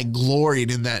 And I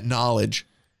gloried in that knowledge.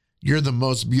 You're the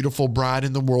most beautiful bride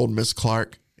in the world, Miss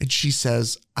Clark. And she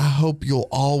says, I hope you'll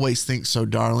always think so,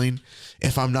 darling.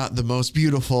 If I'm not the most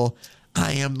beautiful,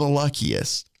 I am the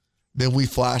luckiest. Then we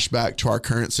flash back to our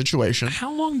current situation.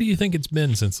 How long do you think it's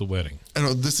been since the wedding? I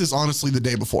know, this is honestly the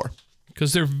day before.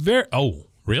 Because they're very... Oh,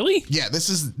 really? Yeah, this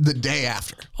is the day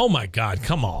after. Oh, my God.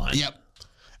 Come on. Yep.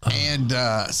 And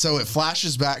so it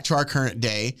flashes back to our current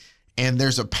day, and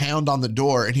there's a pound on the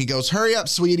door, and he goes, hurry up,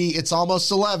 sweetie. It's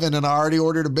almost 11, and I already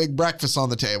ordered a big breakfast on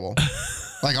the table,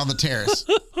 like on the terrace.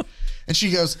 And she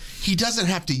goes, he doesn't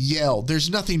have to yell. There's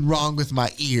nothing wrong with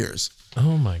my ears.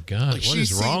 Oh, my God. Like, what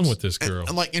is wrong with this girl?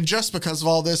 And just because of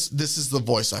all this, this is the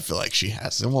voice I feel like she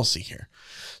has, and we'll see here.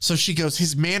 So she goes,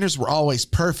 his manners were always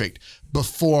perfect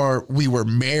before we were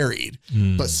married.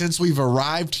 But since we've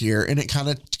arrived here, and it kind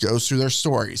of goes through their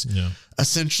stories. Yeah.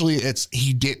 Essentially,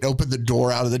 he didn't open the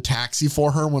door out of the taxi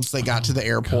for her once they got to the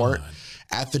airport. God.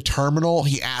 At the terminal,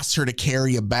 he asked her to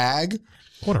carry a bag.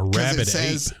 What a rabbit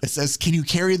ape. It says, can you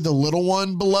carry the little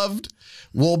one, beloved?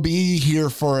 We'll be here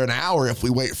for an hour if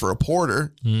we wait for a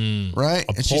porter. Right?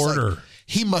 A porter. Like,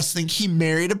 he must think he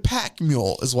married a pack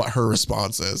mule, is what her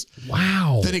response is.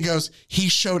 Wow. Then he goes, he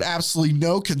showed absolutely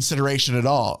no consideration at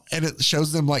all. And it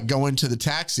shows them like going to the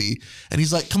taxi. And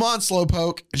he's like, come on,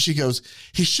 slowpoke. And she goes,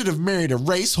 he should have married a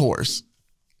racehorse.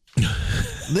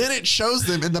 Then it shows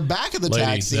them in the back of the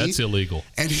taxi. That's illegal.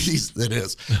 And it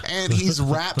is. And he's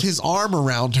wrapped his arm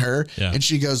around her. Yeah. And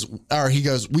he goes,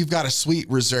 we've got a suite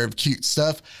reserved, cute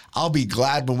stuff. I'll be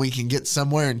glad when we can get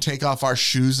somewhere and take off our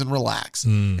shoes and relax.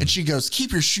 And she goes,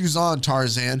 keep your shoes on,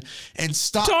 Tarzan. And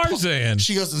stop. Tarzan.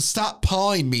 She goes, and stop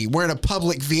pawing me. We're in a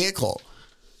public vehicle.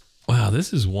 Wow,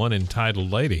 this is one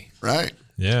entitled lady. Right.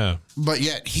 Yeah. But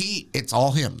yet it's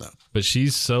all him though. But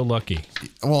she's so lucky.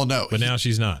 Well, no. But now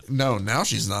she's not. No, now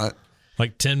she's not.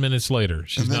 Like 10 minutes later,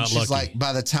 she's and then not she's lucky. like,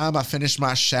 by the time I finish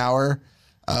my shower,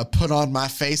 put on my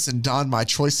face and don my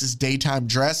choicest daytime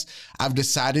dress. I've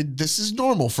decided this is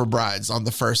normal for brides on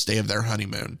the first day of their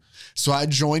honeymoon. So I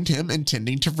joined him,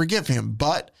 intending to forgive him.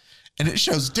 And it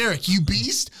shows, Derek, you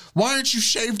beast, why aren't you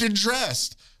shaved and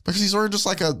dressed? Because he's wearing just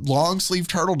like a long sleeve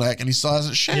turtleneck and he still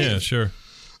hasn't shaved. Yeah, sure.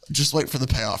 Just wait for the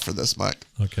payoff for this, Mike.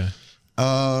 Okay.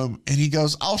 And he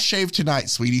goes, I'll shave tonight,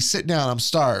 sweetie. Sit down. I'm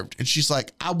starved. And she's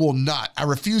like, I will not. I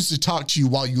refuse to talk to you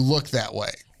while you look that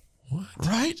way. What?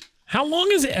 Right? How long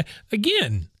is it?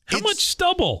 Again, how much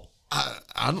stubble?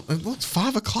 I don't. It looks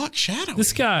 5 o'clock shadow.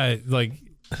 This guy, like.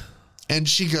 And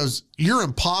she goes, you're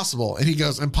impossible. And he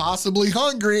goes, impossibly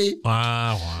hungry.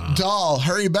 Wow. Doll,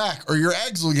 hurry back or your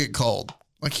eggs will get cold.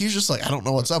 Like, he's just like, I don't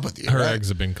know what's up with you. Her right? eggs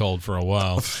have been cold for a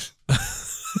while.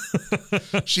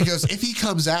 She goes, if he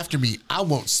comes after me, I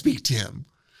won't speak to him.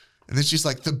 And then she's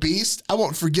like, the beast, I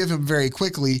won't forgive him very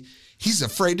quickly. He's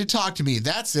afraid to talk to me.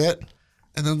 That's it.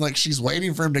 And then, like, she's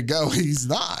waiting for him to go. He's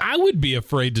not. I would be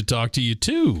afraid to talk to you,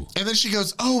 too. And then she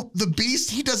goes, oh, the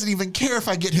beast, he doesn't even care if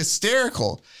I get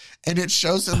hysterical. And it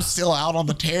shows him still out on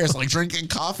the terrace, like drinking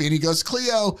coffee. And he goes,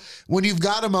 Cleo, when you've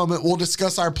got a moment, we'll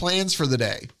discuss our plans for the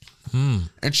day.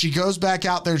 And she goes back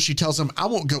out there and she tells him, I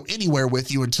won't go anywhere with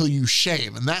you until you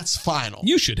shave. And that's final.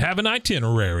 You should have an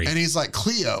itinerary. And he's like,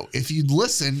 Cleo, if you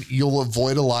listen, you'll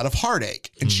avoid a lot of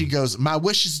heartache. And she goes, my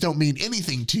wishes don't mean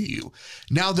anything to you.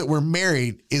 Now that we're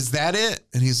married, is that it?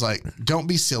 And he's like, don't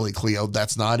be silly, Cleo.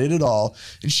 That's not it at all.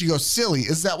 And she goes, silly,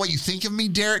 is that what you think of me,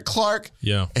 Derek Clark?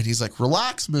 Yeah. And he's like,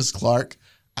 relax, Miss Clark.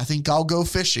 I think I'll go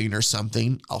fishing or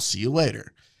something. I'll see you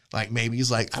later. Like, maybe he's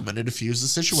like, I'm going to diffuse the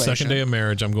situation. Second day of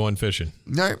marriage, I'm going fishing.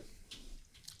 No.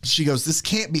 She goes, this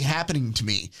can't be happening to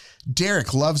me.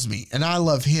 Derek loves me, and I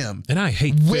love him. And I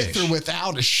hate with fish. or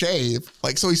without a shave.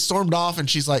 Like, so he stormed off, and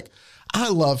she's like, I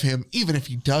love him, even if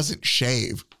he doesn't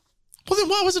shave. Well, then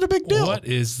why was it a big deal? What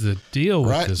is the deal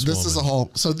with this woman? This is a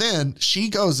whole... So then she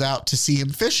goes out to see him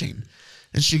fishing.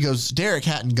 And she goes, Derek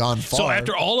hadn't gone far. So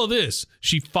after all of this,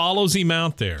 she follows him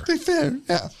out there. Fair,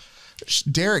 yeah.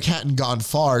 Derek hadn't gone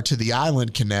far to the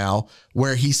island canal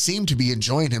where he seemed to be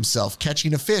enjoying himself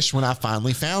catching a fish when I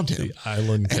finally found him. The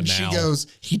island canal. And she goes,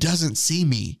 he doesn't see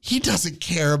me. He doesn't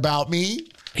care about me.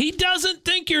 He doesn't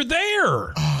think you're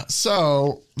there.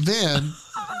 So then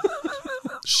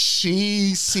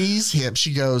she sees him.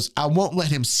 She goes, I won't let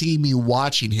him see me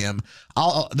watching him.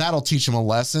 That'll teach him a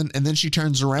lesson. And then she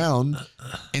turns around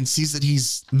and sees that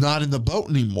he's not in the boat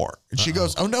anymore. And she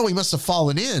goes, oh no, he must have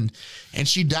fallen in. And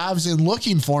she dives in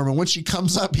looking for him. And when she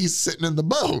comes up, he's sitting in the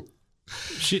boat.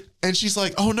 And she's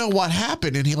like, oh no, what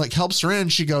happened? And he like helps her in.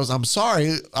 She goes, I'm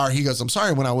sorry. Or he goes, I'm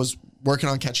sorry. When I was working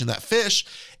on catching that fish,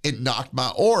 it knocked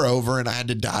my oar over and I had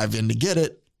to dive in to get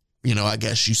it. You know, I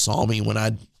guess you saw me when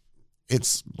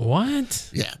it's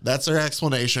what? Yeah, that's her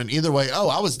explanation. Either way,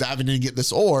 I was diving in to get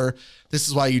this oar. This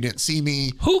is why you didn't see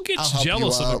me. Who gets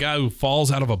jealous of a guy who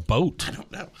falls out of a boat? I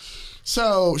don't know.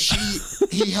 So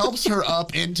he helps her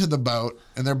up into the boat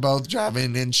and they're both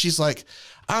driving. And she's like,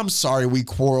 I'm sorry we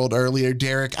quarreled earlier,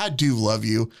 Derek. I do love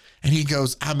you. And he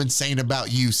goes, I'm insane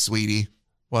about you, sweetie.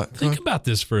 What? Think about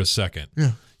this for a second.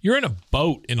 Yeah. You're in a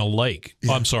boat in a lake.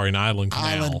 Yeah. Oh, I'm sorry, an island canal.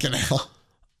 Island canal.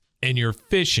 And you're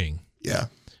fishing. Yeah.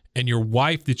 And your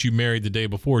wife that you married the day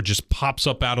before just pops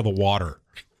up out of the water.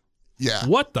 Yeah.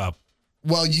 What the?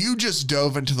 Well, you just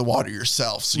dove into the water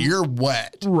yourself, so you're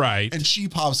wet. Right. And she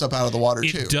pops up out of the water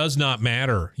too. It does not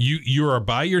matter. You are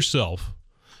by yourself.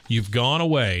 You've gone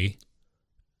away.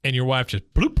 And your wife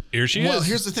just, bloop, here she is. Well,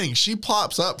 here's the thing. She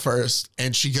pops up first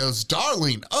and she goes,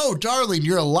 darling, oh, darling,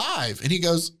 you're alive. And he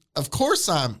goes, of course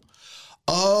I'm.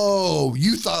 Oh,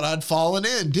 you thought I'd fallen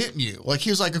in, didn't you? Like, he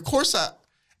was like, of course I.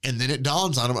 And then it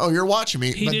dawns on him, oh, you're watching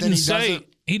me. He but didn't then say,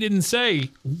 he didn't say,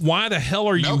 why the hell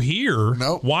are you here?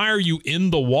 Nope. Why are you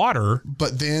in the water?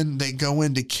 But then they go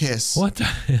in to kiss. What the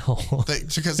hell?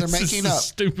 Because they're making this up. Is the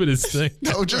stupidest thing.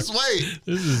 No, just wait.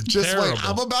 This is just terrible. wait.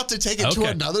 I'm about to take it to Okay.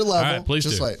 another level. All right, please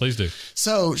just do. wait. Please do.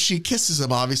 So she kisses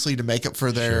him, obviously, to make up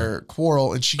for their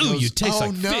quarrel. And she Ooh, goes, you taste oh,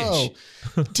 like no.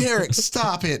 Derek,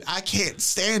 stop it. I can't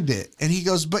stand it. And he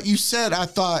goes, but you said I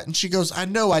thought. And she goes, I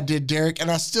know I did, Derek,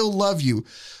 and I still love you.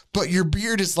 But your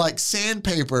beard is like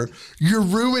sandpaper. You're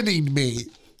ruining me.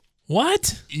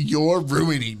 What? You're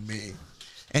ruining me.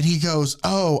 And he goes,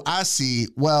 oh, I see.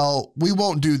 Well, we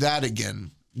won't do that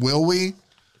again. Will we?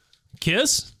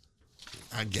 Kiss?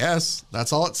 I guess.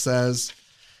 That's all it says.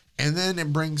 And then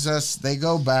it brings us, they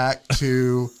go back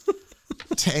to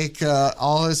take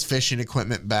all his fishing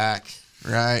equipment back,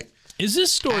 right? Is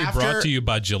this story brought to you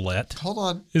by Gillette? Hold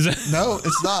on. Is it? No,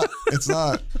 it's not. It's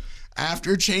not.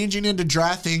 After changing into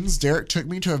dry things, Derek took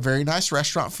me to a very nice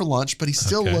restaurant for lunch, but he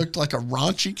still looked like a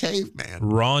raunchy caveman.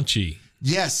 Raunchy.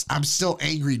 yes, I'm still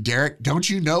angry, Derek. Don't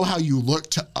you know how you look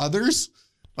to others?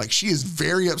 Like, she is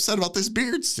very upset about this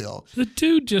beard still. The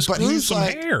dude just grew some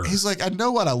hair. He's like, I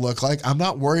know what I look like. I'm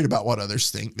not worried about what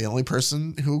others think. The only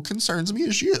person who concerns me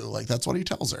is you. Like, that's what he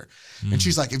tells her. And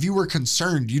she's like, if you were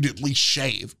concerned, you'd at least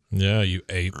shave. Yeah, you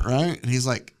ape. Right? And he's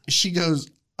like, she goes,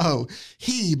 oh,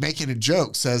 he, making a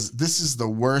joke, says, this is the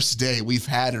worst day we've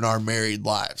had in our married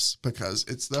lives because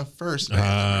it's the first day of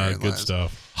our married good lives.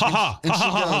 stuff. Ha ha, And ha she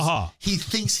ha goes, ha ha. he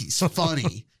thinks he's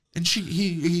funny. And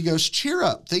he goes, cheer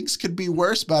up. Things could be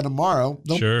worse by tomorrow.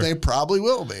 Sure. They probably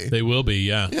will be. They will be,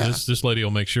 yeah. This lady will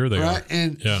make sure they are.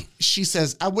 And she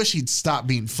says, I wish he'd stop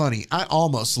being funny. I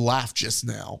almost laughed just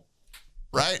now.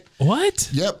 Right? What?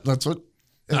 Yep, that's what.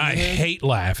 I hate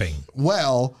laughing.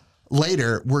 Well,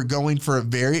 later we're going for a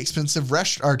very expensive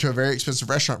restaurant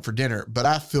for dinner, but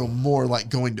I feel more like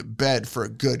going to bed for a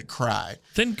good cry.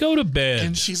 Then go to bed.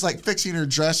 And she's like fixing her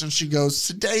dress and she goes,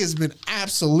 today has been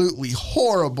absolutely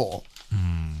horrible.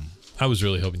 I was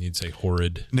really hoping you'd say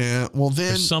horrid. Yeah, well then.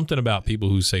 There's something about people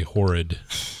who say horrid.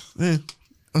 It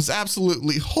was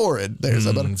absolutely horrid. There's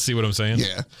a See what I'm saying?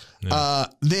 Yeah.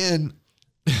 Then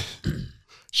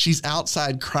she's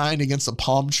outside crying against a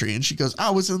palm tree and she goes,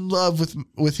 I was in love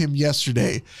with him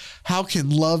yesterday. How can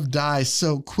love die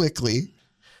so quickly?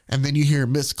 And then you hear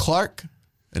Miss Clark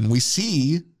and we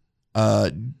see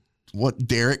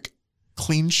Derek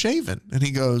clean shaven. And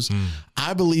he goes,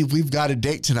 I believe we've got a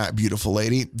date tonight, beautiful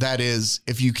lady. That is,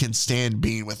 if you can stand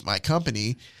being with my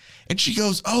company. And she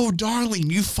goes, oh, darling,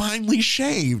 you finally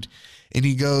shaved. And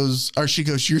he goes, or she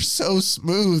goes, you're so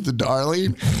smooth,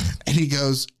 darling. And he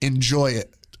goes, enjoy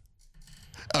it.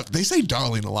 They say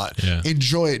darling a lot. Yeah.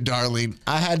 Enjoy it, darling.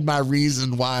 I had my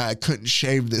reason why I couldn't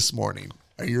shave this morning.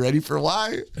 Are you ready for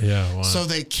why? Yeah. Why? So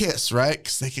they kiss, right?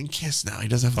 Because they can kiss now. He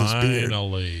doesn't have this beard.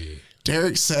 Finally.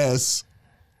 Derek says,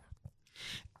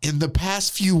 in the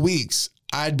past few weeks,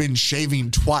 I'd been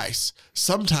shaving twice,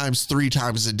 sometimes 3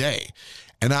 times a day.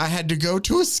 And I had to go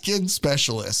to a skin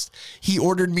specialist. He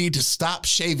ordered me to stop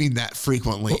shaving that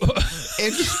frequently.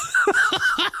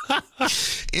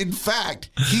 In fact,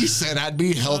 he said I'd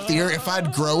be healthier if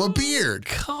I'd grow a beard.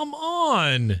 Come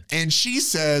on. And she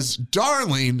says,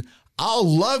 darling, I'll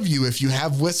love you if you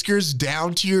have whiskers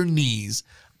down to your knees.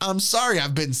 I'm sorry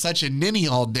I've been such a ninny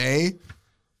all day.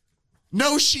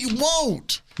 No, she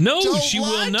won't. No, Don't she lie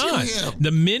will to not. him.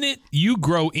 The minute you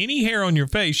grow any hair on your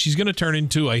face, she's going to turn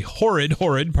into a horrid,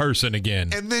 horrid person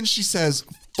again. And then she says,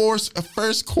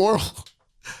 first quarrel.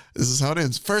 This is how it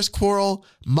ends. First quarrel,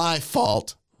 my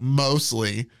fault,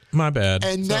 mostly. My bad.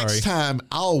 And Sorry. next time,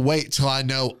 I'll wait till I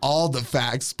know all the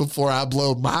facts before I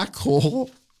blow my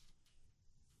cool.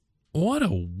 What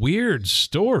a weird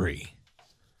story.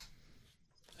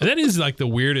 That is like the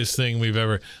weirdest thing we've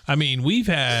ever. I mean, we've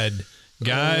had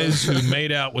guys who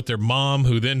made out with their mom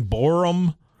who then bore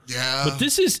them. Yeah. But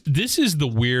this is the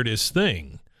weirdest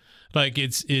thing. Like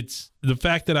it's the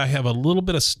fact that I have a little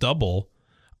bit of stubble.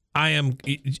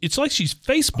 It's like she's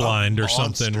face blind or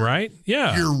something, right?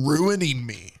 Yeah. You're ruining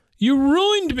me. You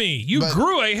ruined me. You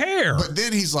grew a hair. But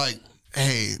then he's like,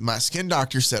 hey, my skin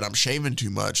doctor said I'm shaving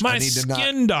too much. My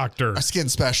skin doctor. A skin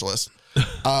specialist.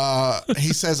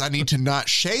 He says I need to not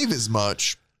shave as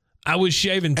much. I was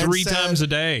shaving 3 times a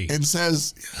day. And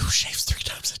says, who shaves 3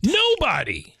 times a day?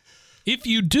 Nobody. If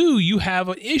you do, you have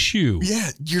an issue.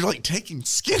 Yeah, you're like taking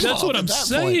skin off. That's what I'm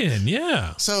saying. Point.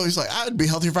 Yeah. So he's like, I would be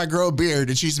healthier if I grow a beard.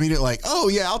 And she's immediately like, oh,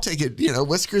 yeah, I'll take it,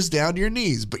 whiskers down to your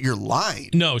knees. But you're lying.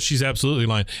 No, she's absolutely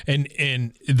lying.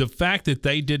 And the fact that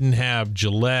they didn't have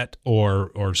Gillette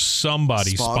or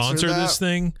somebody sponsor this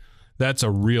thing, that's a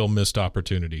real missed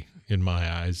opportunity in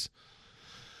my eyes.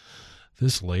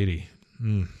 This lady.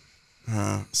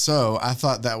 So I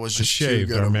thought that was just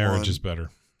shaved. Our marriage is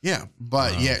better. Yeah,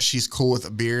 but yet she's cool with a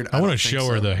beard. I want to show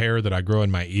her the hair that I grow in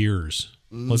my ears.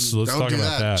 Let's talk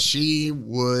about that. She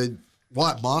would.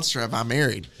 What monster have I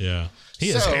married? Yeah, he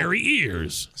has hairy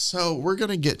ears. So we're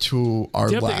gonna get to our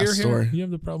last story. You have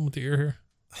the problem with the ear hair,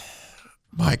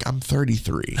 Mike? I'm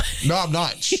 33. No, I'm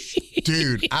not,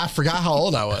 dude. I forgot how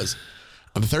old I was.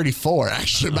 I'm 34.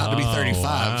 Actually, about to be 35.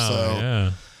 Wow,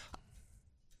 so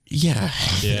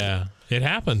yeah. It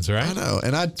happens, right? I know,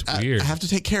 and I have to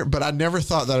take care. But I never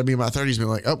thought that I'd be in my 30s, being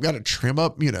like, oh, got to trim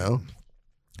up.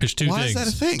 There's 2 things. Why is that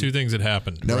a thing? 2 things that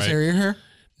happen. No hairier hair.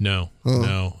 No.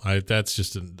 That's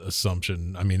just an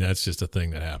assumption. I mean, that's just a thing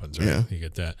that happens, right? Yeah. You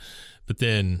get that, but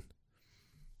then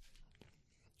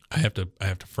I have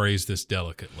to phrase this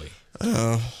delicately.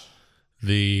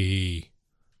 The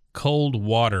cold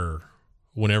water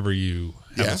whenever you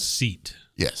have a seat,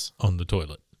 on the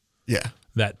toilet,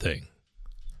 that thing.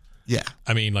 Yeah.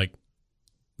 I mean, like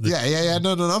Yeah.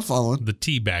 No, I'm following. The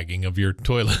teabagging of your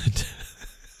toilet.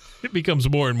 It becomes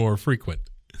more and more frequent.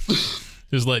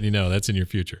 Just letting you know that's in your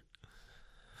future.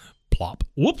 Plop.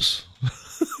 Whoops.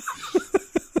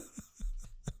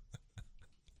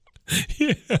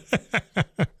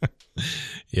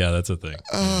 Yeah, that's a thing.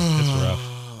 It's rough.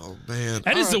 Oh, man.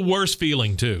 That is the worst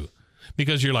feeling, too.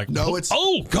 Because you're like,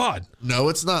 oh, God. No,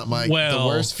 it's not, Mike. Well, the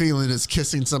worst feeling is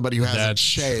kissing somebody who hasn't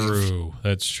shaved.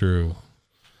 That's true.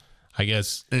 I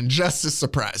guess. And just as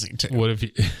surprising, too. What if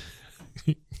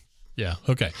you... Yeah,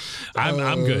 okay.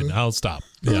 I'm good. I'll stop.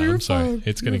 Yeah, I'm sorry. Fine.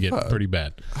 It's going to get pretty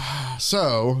bad.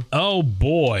 So. Oh,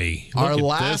 boy. Our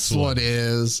last one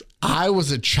is, I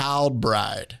was a child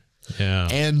bride. Yeah.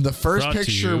 And the first Brought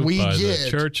picture to you we by get the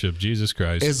Church of Jesus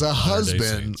Christ is a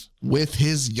husband with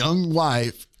his young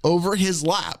wife over his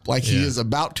lap, like he is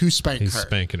about to spank He's her.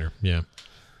 Spanking her, yeah.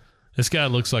 This guy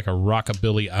looks like a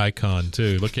rockabilly icon,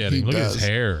 too. Look at him. Look at his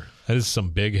hair. That is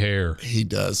some big hair. He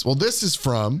does. Well, this is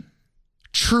from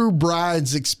True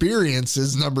Brides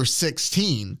Experiences number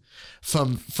 16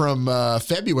 from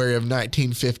February of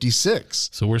 1956.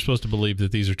 So we're supposed to believe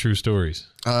that these are true stories.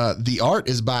 The art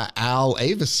is by Al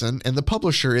Avison, and the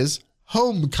publisher is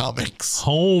Home Comics.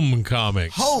 Home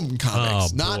Comics. Home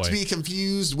Comics. Oh, not boy. to be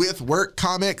confused with Work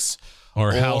Comics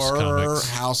or House Comics.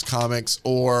 House Comics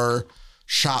or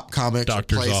Shop Comics.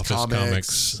 Doctor's or Place Office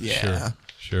Comics. Yeah.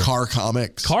 Sure. Car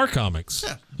Comics. Car Comics.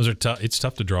 Yeah. Those are tough. It's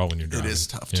tough to draw when you're drawing. It is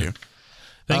tough, too.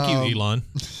 Thank you, Elon.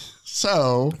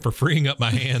 So. For freeing up my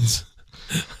hands.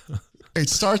 It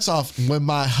starts off, when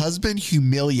my husband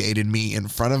humiliated me in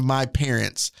front of my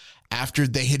parents after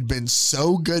they had been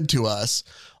so good to us,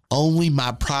 only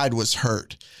my pride was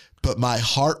hurt, but my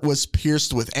heart was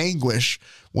pierced with anguish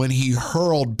when he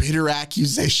hurled bitter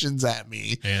accusations at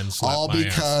me, and all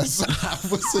because I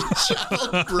was a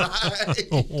child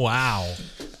bride. Wow.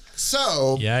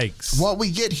 So, yikes. What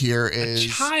we get here is... A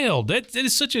child. That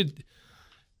is such a...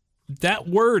 That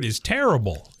word is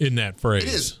terrible in that phrase. It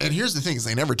is. And here's the thing, is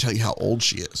they never tell you how old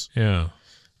she is. Yeah.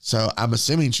 So I'm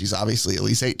assuming she's obviously at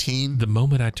least 18. The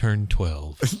moment I turned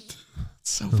 12. It's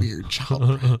so weird.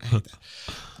 Child bride. I hate that.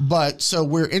 But so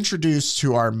we're introduced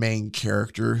to our main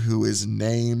character, who is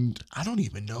named, I don't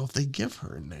even know if they give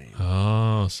her a name.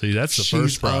 Oh, see, that's the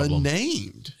first problem. She's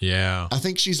unnamed. Yeah. I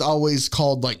think she's always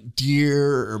called like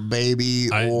dear or baby.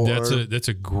 That's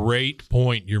a great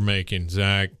point you're making,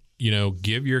 Zach. You know,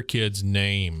 give your kids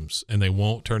names and they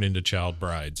won't turn into child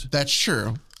brides. That's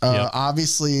true.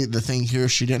 Obviously, the thing here,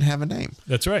 she didn't have a name.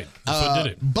 That's right. That's what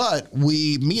did it. But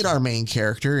we meet our main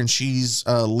character, and she's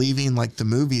leaving like the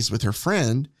movies with her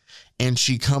friend, and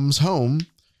she comes home,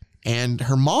 and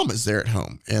her mom is there at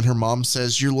home, and her mom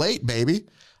says, "You're late, baby.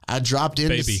 I dropped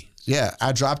in.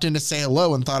 I dropped in to say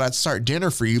hello and thought I'd start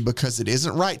dinner for you because it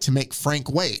isn't right to make Frank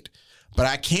wait, but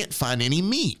I can't find any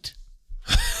meat."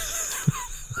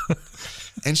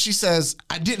 And she says,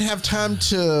 I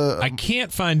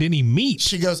can't find any meat.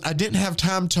 She goes, I didn't have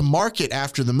time to market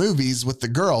after the movies with the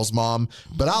girls, Mom,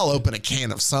 but I'll open a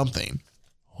can of something.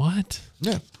 What?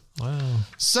 Yeah. Wow.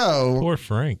 So poor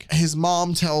Frank. His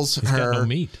mom tells her, got no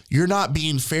meat. You're not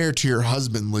being fair to your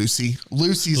husband, Lucy.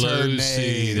 Lucy's her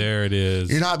name. There it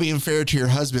is. You're not being fair to your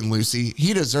husband, Lucy.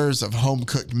 He deserves a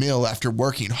home-cooked meal after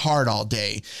working hard all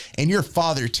day. And your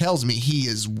father tells me he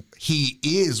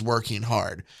is working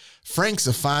hard. Frank's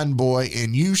a fine boy,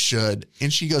 and you should.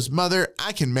 And she goes, Mother,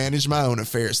 I can manage my own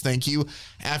affairs, thank you.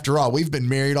 After all, we've been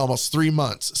married almost 3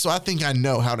 months, so I think I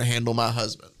know how to handle my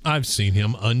husband. I've seen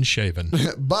him unshaven.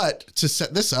 But to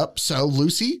set this up, so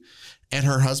Lucy and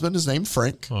her husband is named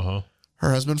Frank. Uh-huh.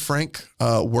 Her husband, Frank,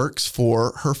 works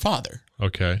for her father.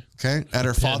 Okay. Okay. At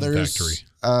her father's factory.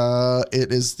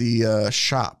 It is the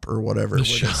shop or whatever. The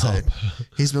shop.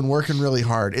 He's been working really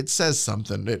hard. It says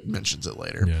something. It mentions it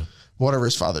later. Yeah. Whatever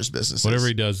his father's business Whatever is.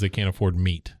 he does, they can't afford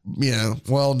meat. Yeah.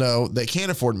 Well, no, they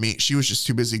can't afford meat. She was just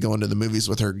too busy going to the movies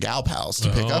with her gal pals to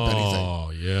pick up anything.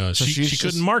 Oh, yeah. So she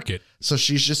couldn't market. So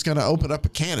she's just going to open up a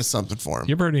can of something for him.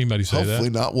 You ever heard anybody say Hopefully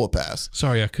that? not whoop ass.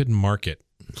 Sorry, I couldn't market.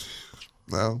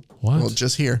 No. What? Well,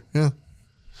 just here. Yeah.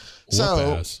 Whoop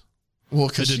ass. Well,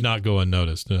 it did not go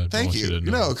unnoticed. Thank you.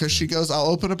 No, because she goes, I'll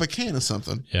open up a can of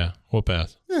something. Yeah. Whoop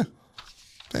ass. Yeah.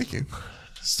 Thank you.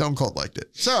 Stone Cold liked it.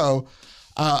 So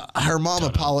her mom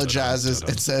apologizes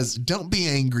and says, don't be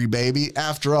angry, baby.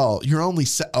 After all, you're only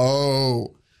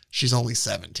she's only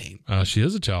 17. She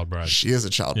is a child bride. She is a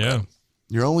child bride.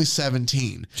 You're only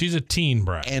 17. She's a teen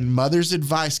bride. And mother's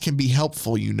advice can be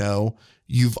helpful, you know.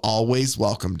 You've always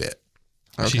welcomed it.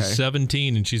 Okay. She's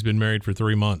 17 and she's been married for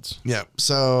 3 months. Yep.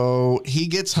 So he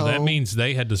gets home. That means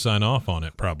they had to sign off on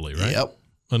it probably, right? Yep.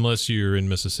 unless you're in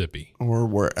Mississippi. Or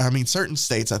where, I mean, certain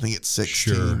states, I think it's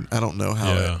 16. Sure. I don't know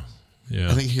how Yeah.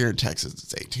 I think here in Texas,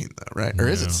 it's 18 though, right? Or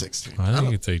is it 16? I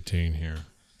think it's 18 here.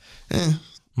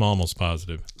 I'm almost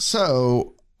positive.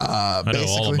 So, I know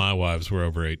all of my wives were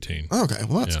over 18. Okay,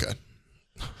 well, that's good.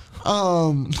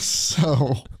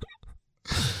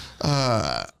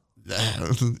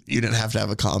 You didn't have to have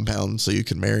a compound so you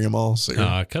could marry them all. So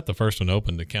I cut the first one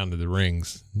open to count the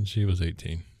rings, and she was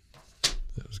 18.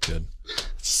 That was good.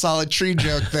 Solid tree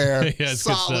joke there.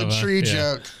 Solid tree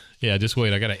joke. Yeah, just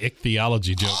wait. I got an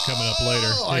ichthyology joke coming up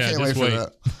later. I can't wait for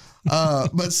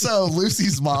that. But so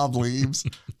Lucy's mom leaves.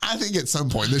 I think at some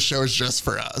point this show is just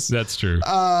for us. That's true.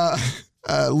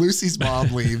 Lucy's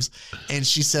mom leaves and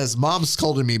she says, Mom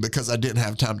scolded me because I didn't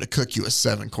have time to cook you a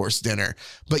 7-course dinner.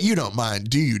 But you don't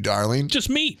mind, do you, darling? Just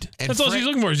meat. That's all she's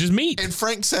looking for is just meat. And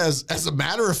Frank says, as a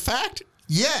matter of fact,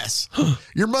 yes,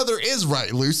 your mother is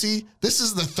right, Lucy. This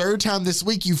is the 3rd time this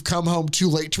week you've come home too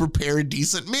late to prepare a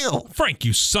decent meal. Frank,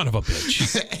 you son of a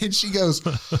bitch. And she goes,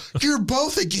 you're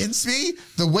both against me?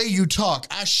 The way you talk,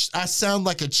 I sound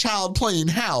like a child playing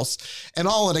house, and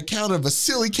all on account of a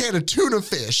silly can of tuna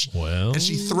fish. Well. And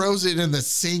she throws it in the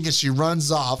sink and she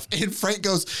runs off. And Frank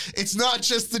goes, it's not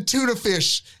just the tuna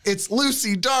fish. It's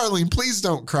Lucy, darling. Please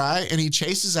don't cry. And he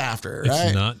chases after her, right?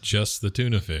 It's not just the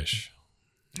tuna fish.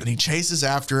 And he chases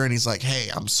after her and he's like, hey,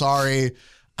 I'm sorry.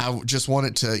 I just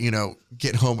wanted to,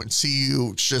 get home and see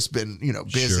you. It's just been,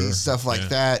 busy, stuff like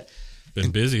that.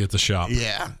 Been busy at the shop.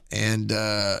 Yeah. And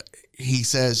he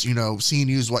says, seeing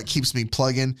you is what keeps me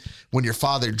plugging when your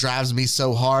father drives me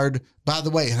so hard. By the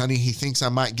way, honey, he thinks I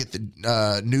might get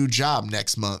the new job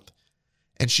next month.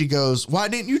 And she goes, why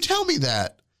didn't you tell me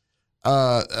that?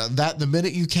 That the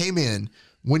minute you came in.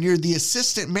 When you're the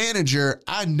assistant manager,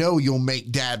 I know you'll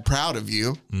make Dad proud of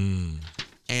you.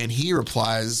 And he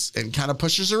replies and kind of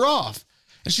pushes her off.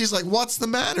 And she's like, what's the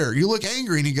matter? You look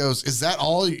angry. And he goes, is that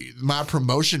all my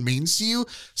promotion means to you?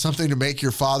 Something to make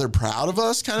your father proud of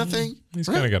us kind of thing? He's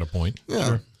kind of got a point. Yeah.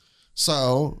 Sure.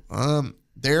 So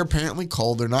they're apparently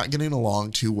cold. They're not getting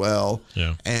along too well.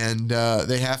 Yeah. And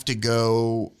they have to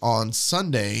go on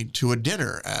Sunday to a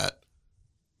dinner at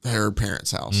her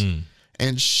parents' house.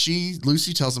 And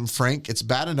Lucy tells him, Frank, it's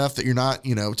bad enough that you're not,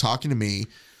 talking to me.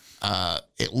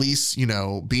 At least,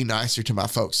 be nicer to my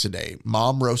folks today.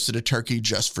 Mom roasted a turkey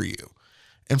just for you.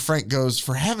 And Frank goes,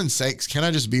 for heaven's sakes, can I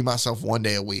just be myself one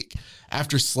day a week?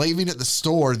 After slaving at the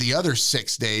store the other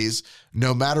 6 days,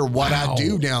 no matter what I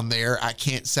do down there, I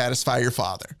can't satisfy your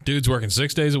father. Dude's working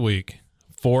 6 days a week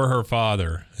for her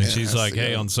father. And she's like,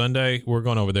 hey, on Sunday, we're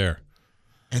going over there.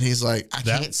 And he's like, I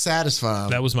can't satisfy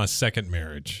him. That was my second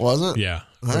marriage. Was it? Yeah,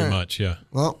 pretty much, yeah.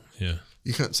 Well, yeah.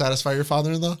 You couldn't satisfy your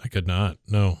father-in-law? I could not,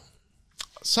 no.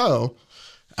 So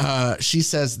she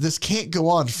says, this can't go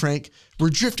on, Frank. We're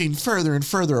drifting further and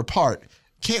further apart.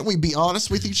 Can't we be honest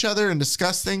with each other and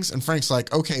discuss things? And Frank's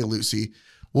like, okay, Lucy,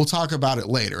 we'll talk about it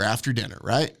later after dinner,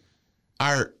 right?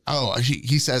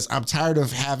 He says, I'm tired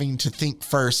of having to think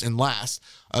first and last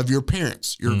of your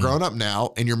parents. You're grown up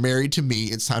now and you're married to me.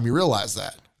 It's time you realize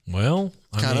that. Well,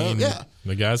 I mean,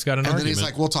 the guy's got an argument. And then he's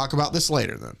like, we'll talk about this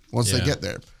later then, once they get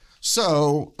there.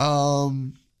 So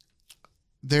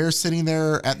they're sitting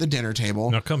there at the dinner table.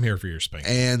 Now come here for your spanking.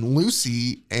 And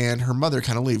Lucy and her mother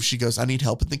kind of leave. She goes, I need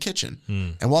help in the kitchen.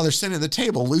 And while they're sitting at the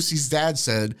table, Lucy's dad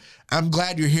said, I'm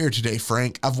glad you're here today,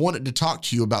 Frank. I've wanted to talk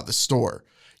to you about the store.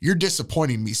 You're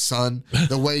disappointing me, son,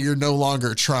 the way you're no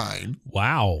longer trying.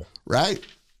 Wow. Right?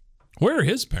 Where are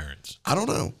his parents? I don't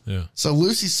know. Yeah. So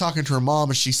Lucy's talking to her mom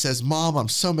and she says, Mom, I'm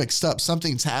so mixed up.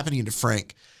 Something's happening to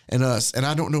Frank and us, and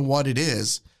I don't know what it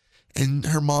is. And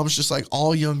her mom's just like,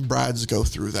 all young brides go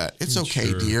through that. It's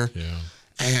okay, dear. Yeah.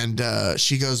 And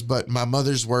she goes, but my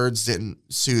mother's words didn't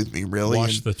soothe me, really.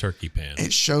 Wash the turkey pan.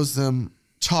 It shows them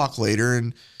talk later.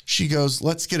 And she goes,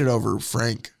 let's get it over,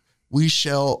 Frank. Where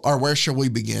shall we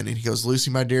begin? And he goes, Lucy,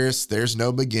 my dearest, there's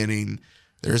no beginning.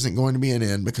 There isn't going to be an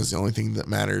end because the only thing that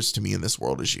matters to me in this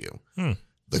world is you.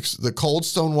 The cold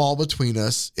stone wall between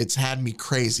us, it's had me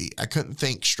crazy. I couldn't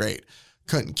think straight.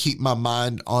 Couldn't keep my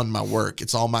mind on my work.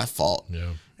 It's all my fault.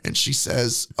 Yeah. And she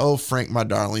says, oh, Frank, my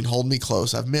darling, hold me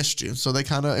close. I've missed you. So they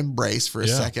kind of embrace for a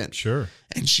second. Sure.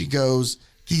 And she goes,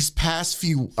 these past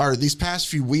few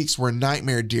weeks were a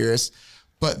nightmare, dearest,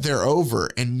 but they're over.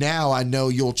 And now I know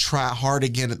you'll try hard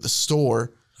again at the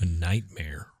store. A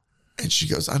nightmare. And she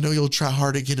goes, I know you'll try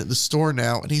hard again at the store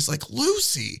now. And he's like,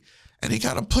 Lucy. And he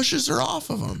kind of pushes her off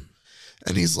of him.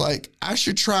 And he's like, I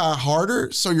should try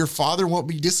harder so your father won't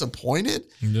be disappointed.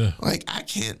 Yeah. Like,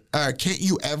 can't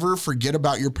you ever forget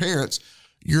about your parents?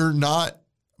 You're not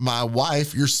my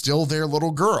wife. You're still their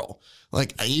little girl.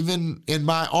 Like, even in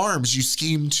my arms, you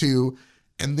scheme to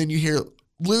And then you hear,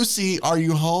 Lucy, are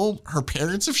you home? Her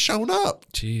parents have shown up.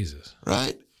 Jesus.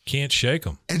 Right? Can't shake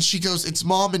them. And she goes, it's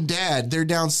mom and dad. They're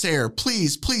downstairs.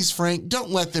 Please, please, Frank,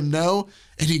 don't let them know.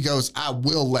 And he goes, I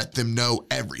will let them know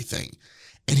everything.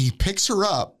 And he picks her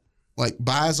up like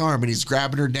by his arm and he's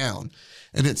grabbing her down.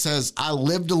 And it says, I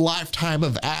lived a lifetime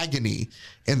of agony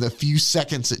in the few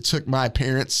seconds it took my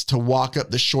parents to walk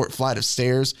up the short flight of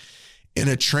stairs. In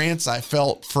a trance, I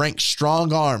felt Frank's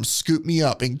strong arms scoop me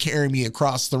up and carry me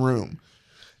across the room.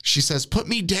 She says, put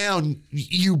me down,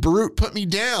 you brute, put me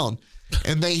down.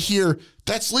 And they hear,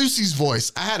 that's Lucy's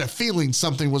voice. I had a feeling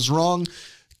something was wrong.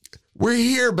 We're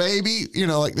here, baby. You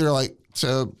know, like they're like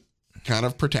to kind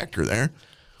of protect her there.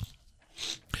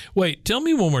 Wait, tell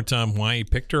me one more time why he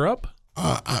picked her up.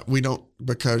 We don't,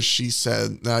 because she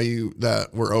said, now that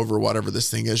we're over whatever this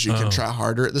thing is, you can try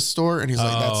harder at the store. And he's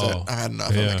like, that's it. I had enough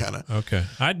of it, kind of. Okay.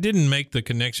 I didn't make the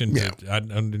connection. Yeah. I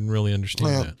didn't really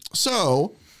understand that.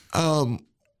 So,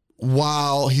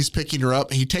 while he's picking her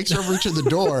up, he takes her over to the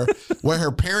door where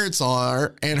her parents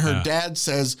are, and her dad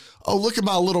says, oh, look at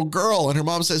my little girl. And her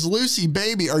mom says, Lucy,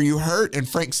 baby, are you hurt? And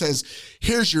Frank says,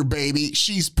 here's your baby.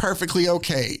 She's perfectly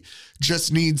okay.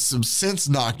 Just needs some sense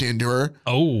knocked into her.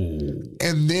 Oh.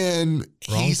 And then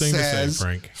he says,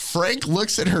 Frank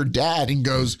looks at her dad and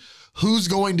goes, who's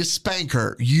going to spank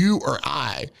her, you or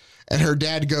I? And her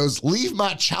dad goes, leave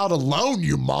my child alone,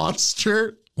 you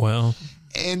monster. Well.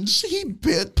 And he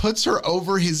puts her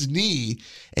over his knee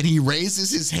and he raises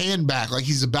his hand back like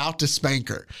he's about to spank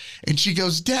her. And she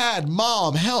goes, Dad,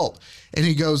 Mom, help. And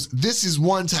he goes, this is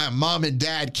one time Mom and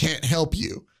Dad can't help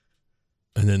you.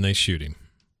 And then they shoot him.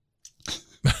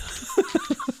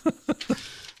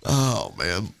 Oh,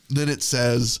 man. Then it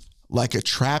says, like a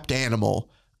trapped animal,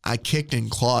 I kicked and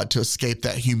clawed to escape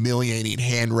that humiliating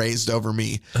hand raised over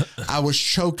me. I was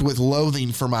choked with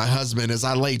loathing for my husband as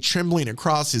I lay trembling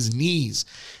across his knees.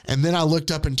 And then I looked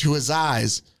up into his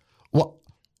eyes. What?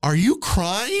 Are you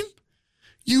crying?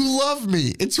 You love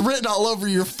me. It's written all over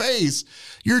your face.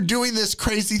 You're doing this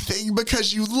crazy thing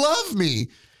because you love me.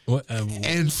 What?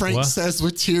 And Frank says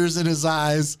with tears in his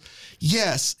eyes,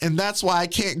 yes, and that's why I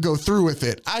can't go through with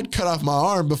it. I'd cut off my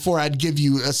arm before I'd give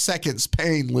you a second's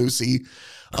pain, Lucy.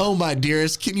 Oh, my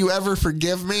dearest, can you ever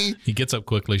forgive me? He gets up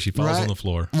quickly. She falls on the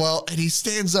floor. Well, and he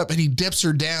stands up and he dips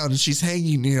her down and she's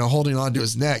hanging, holding on to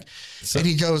his neck. And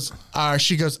he goes,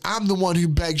 she goes, I'm the one who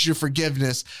begs your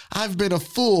forgiveness. I've been a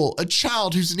fool, a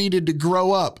child who's needed to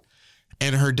grow up.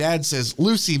 And her dad says,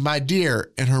 Lucy, my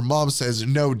dear. And her mom says,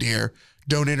 no, dear,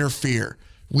 don't interfere.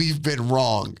 We've been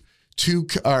wrong. To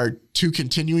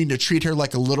continuing to treat her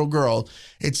like a little girl.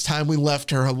 It's time we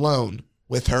left her alone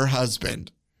with her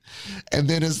husband. And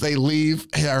then as they leave,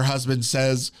 her husband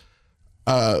says,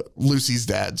 Lucy's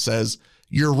dad says,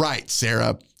 you're right,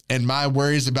 Sarah. And my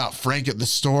worries about Frank at the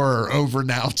store are over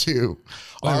now, too.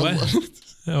 Wait.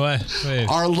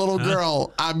 Our little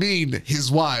girl, I mean,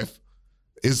 his wife,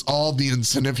 is all the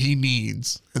incentive he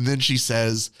needs. And then she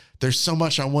says, there's so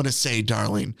much I want to say,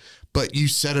 darling, but you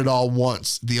said it all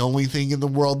once. The only thing in the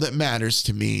world that matters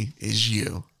to me is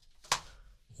you.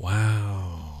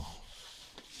 Wow.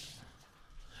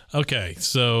 Okay,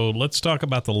 so let's talk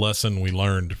about the lesson we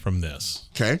learned from this.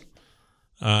 Okay.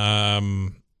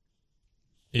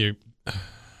 You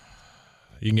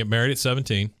can get married at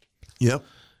 17. Yep.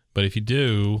 But if you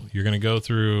do, you're going to go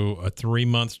through a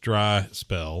 3-month dry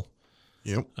spell.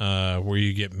 Yep. Where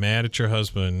you get mad at your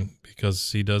husband because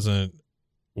he doesn't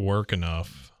work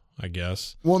enough, I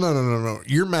guess. Well, no.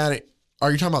 You're mad at,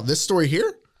 are you talking about this story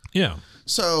here? Yeah.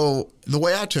 So the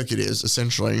way I took it is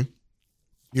essentially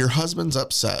your husband's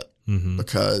upset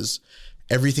because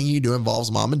everything you do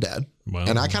involves mom and dad. Well,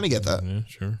 and I kind of get that. Yeah,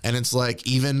 sure. And it's like,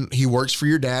 even he works for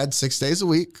your dad 6 days a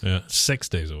week. Yeah, 6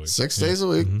 days a week. 6 days a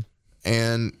week. Mm-hmm.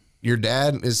 And your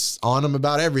dad is on him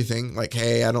about everything. Like,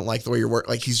 hey, I don't like the way you work.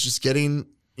 Like, he's just getting,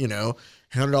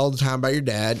 hounded all the time by your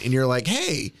dad. And you're like,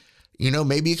 hey,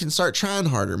 maybe you can start trying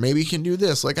harder. Maybe you can do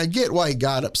this. Like, I get why he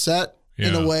got upset. Yeah.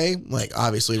 In a way, like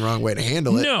obviously wrong way to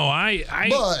handle it. No,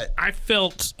 I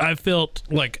felt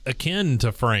like akin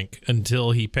to Frank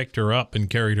until he picked her up and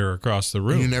carried her across the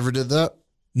room. You never did that?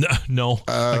 No.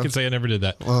 I can say I never did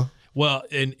that. Well,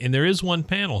 and there is one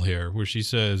panel here where she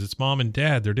says, it's mom and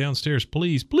dad. They're downstairs.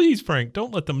 Please, Frank,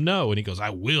 don't let them know. And he goes,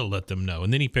 I will let them know.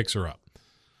 And then he picks her up.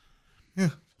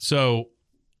 Yeah. So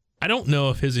I don't know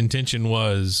if his intention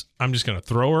was, I'm just going to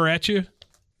throw her at you.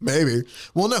 Maybe.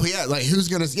 Well, no, yeah. Like, who's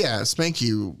going to, spank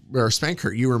you or spank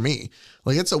her, you or me?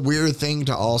 Like, it's a weird thing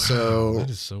to also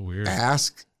that is so weird.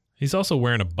 Ask. He's also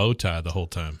wearing a bow tie the whole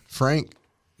time. Frank.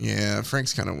 Yeah,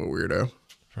 Frank's kind of a weirdo.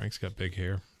 Frank's got big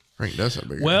hair. Frank does have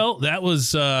big hair. Well, that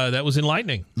was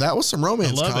enlightening. That was some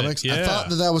romance comics. Yeah. I thought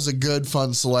that was a good,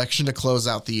 fun selection to close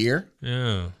out the year.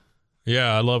 Yeah.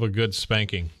 Yeah, I love a good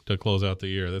spanking to close out the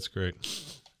year. That's great.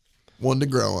 One to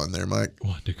grow on there, Mike.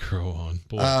 One to grow on.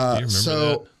 Boy, do you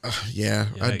remember that? Yeah,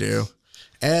 Yikes. I do.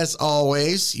 As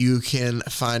always, you can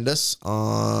find us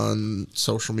on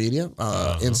social media,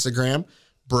 Instagram,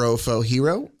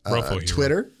 BroFoHero,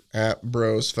 Twitter, at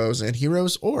Bros, Foes, and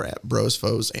Heroes, or at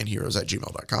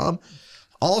brosfoesandheroes@gmail.com.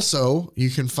 Also, you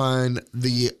can find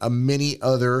the many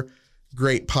other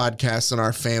great podcasts in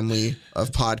our family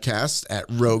of podcasts at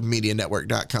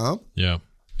roguemedianetwork.com. Yeah.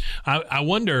 I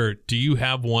wonder, do you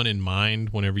have one in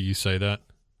mind whenever you say that?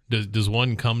 Does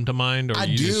one come to mind? Or I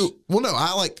do. Well, no,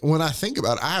 I like when I think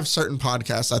about it, I have certain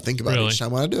podcasts I think about each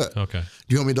time when I do it. Okay.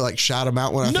 Do you want me to like shout them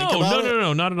out when I think about it?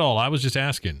 No, not at all. I was just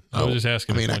asking. I was just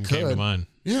asking if one came to mind.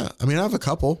 Yeah. I mean, I have a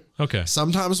couple. Okay.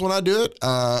 Sometimes when I do it,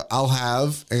 I'll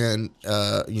have, and,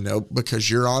 because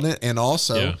you're on it, and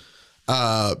also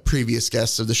previous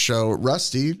guests of the show,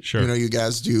 Rusty. Sure. You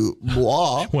guys do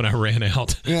blah. When I ran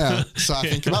out. Yeah. So I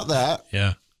think about that.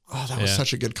 Yeah. Oh, that was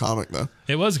such a good comic, though.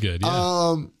 It was good.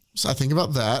 Yeah. So I think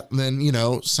about that. And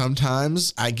then,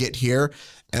 sometimes I get here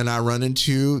and I run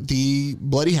into the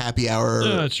Bloody Happy Hour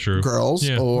that's true. Girls,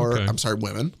 I'm sorry,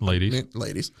 women.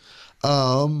 Ladies.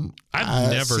 I've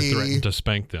never threatened to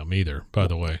spank them either, by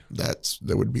the way. That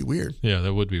would be weird. Yeah,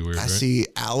 that would be weird. I see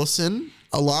Allison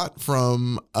a lot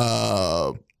from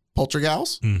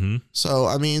Poltergeist. Mm-hmm. So,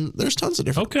 I mean, there's tons of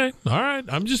different. Okay. All right.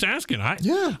 I'm just asking.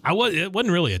 It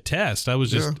wasn't really a test. I was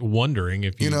just wondering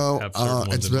if you have certain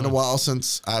ones it's been a while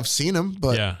since I've seen him,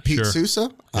 but Pete Sousa,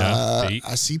 Pete.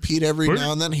 I see Pete every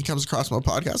now and then. He comes across my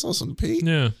podcast. I listen to Pete.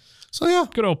 Yeah. So, yeah.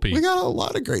 Good old Pete. We got a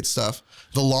lot of great stuff.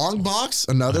 The Long Box,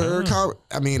 another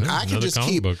I can just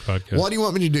keep. What do you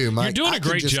want me to do, Mike? You're doing a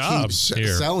great job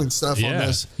here. Selling stuff on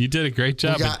this. You did a great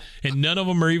job. And none of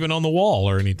them are even on the wall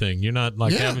or anything. You're not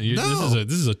like having.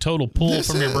 This is a total pull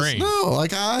from your brain. No,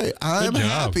 like I am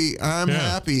happy. I'm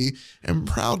happy and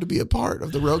proud to be a part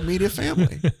of the Rogue Media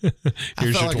family.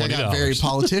 I felt like I got very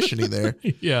politician-y there.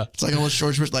 Yeah. It's like almost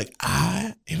George Bush, like,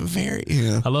 I am very,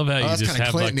 I love how you just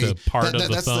have like the part of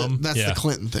the thumb. That's the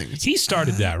Clinton thing. He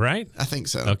started that, right? I think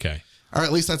so. Okay. Or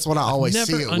at least that's what I always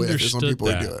see it with, is when people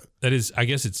do it. That is, I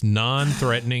guess it's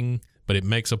non-threatening, but it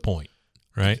makes a point,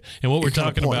 right? And what we're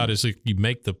talking about is like you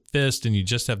make the fist and you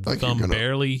just have the thumb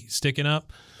barely sticking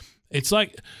up. It's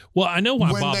like, well, I know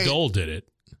why Bob Dole did it.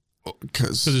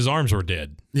 Because his arms were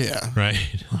dead. Yeah. Right?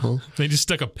 Uh-huh. They just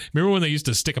remember when they used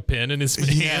to stick a pen in his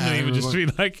hand and he would just be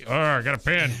like, oh, I got a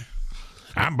pen.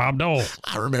 I'm Bob Dole.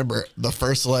 I remember the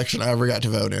first election I ever got to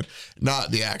vote in. Not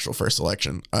the actual first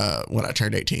election when I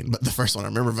turned 18, but the first one I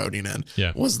remember voting in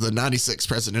was the 96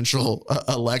 presidential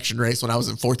election race when I was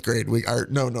in fourth grade. 96.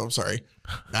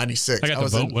 I got to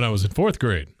vote when I was in fourth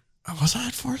grade. Was I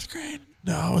in fourth grade?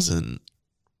 No, I was in...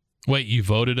 Wait, you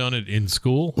voted on it in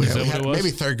school? Is that what it was? Maybe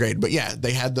third grade, but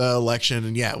they had the election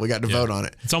and we got to vote on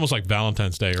it. It's almost like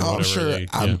Valentine's Day or whatever.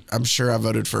 I'm sure I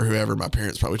voted for whoever my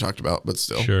parents probably talked about, but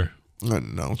still. Sure.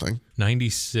 No thing.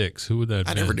 96. Who would that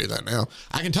be? I never do that now.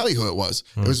 I can tell you who it was.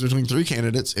 It was between three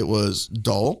candidates. It was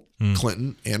Dole,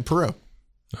 Clinton, and Perot.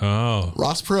 Oh.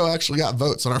 Ross Perot actually got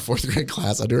votes in our fourth grade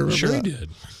class. I do remember Sure he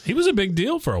did. He was a big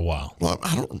deal for a while. Well,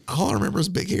 all I remember is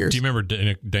big ears. Do you remember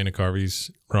Dana Carvey's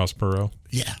Ross Perot?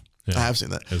 Yeah. I have seen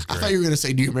that. I thought you were going to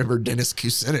say, do you remember Dennis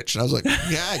Kucinich? And I was like,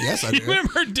 yeah, I guess I do. You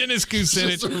remember Dennis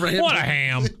Kucinich? What a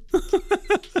ham.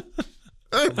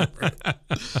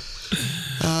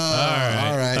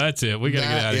 All right. That's it. We got to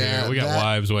get out of here. We got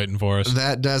wives waiting for us.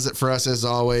 That does it for us as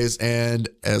always. And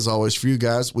as always for you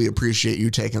guys, we appreciate you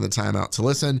taking the time out to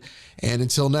listen. And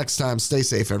until next time, stay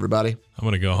safe, everybody. I'm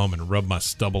going to go home and rub my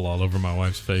stubble all over my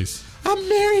wife's face. I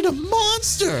married a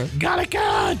monster. Got a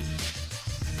gun.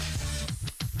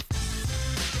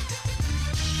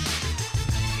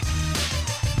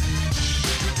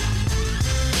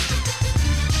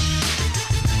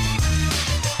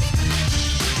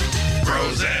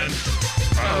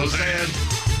 Pros and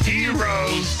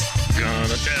heroes.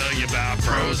 Gonna tell you about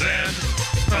pros and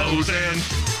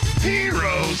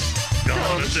heroes.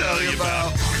 Gonna tell you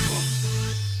about.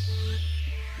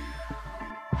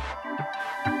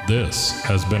 This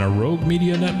has been a Rogue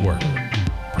Media Network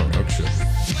production.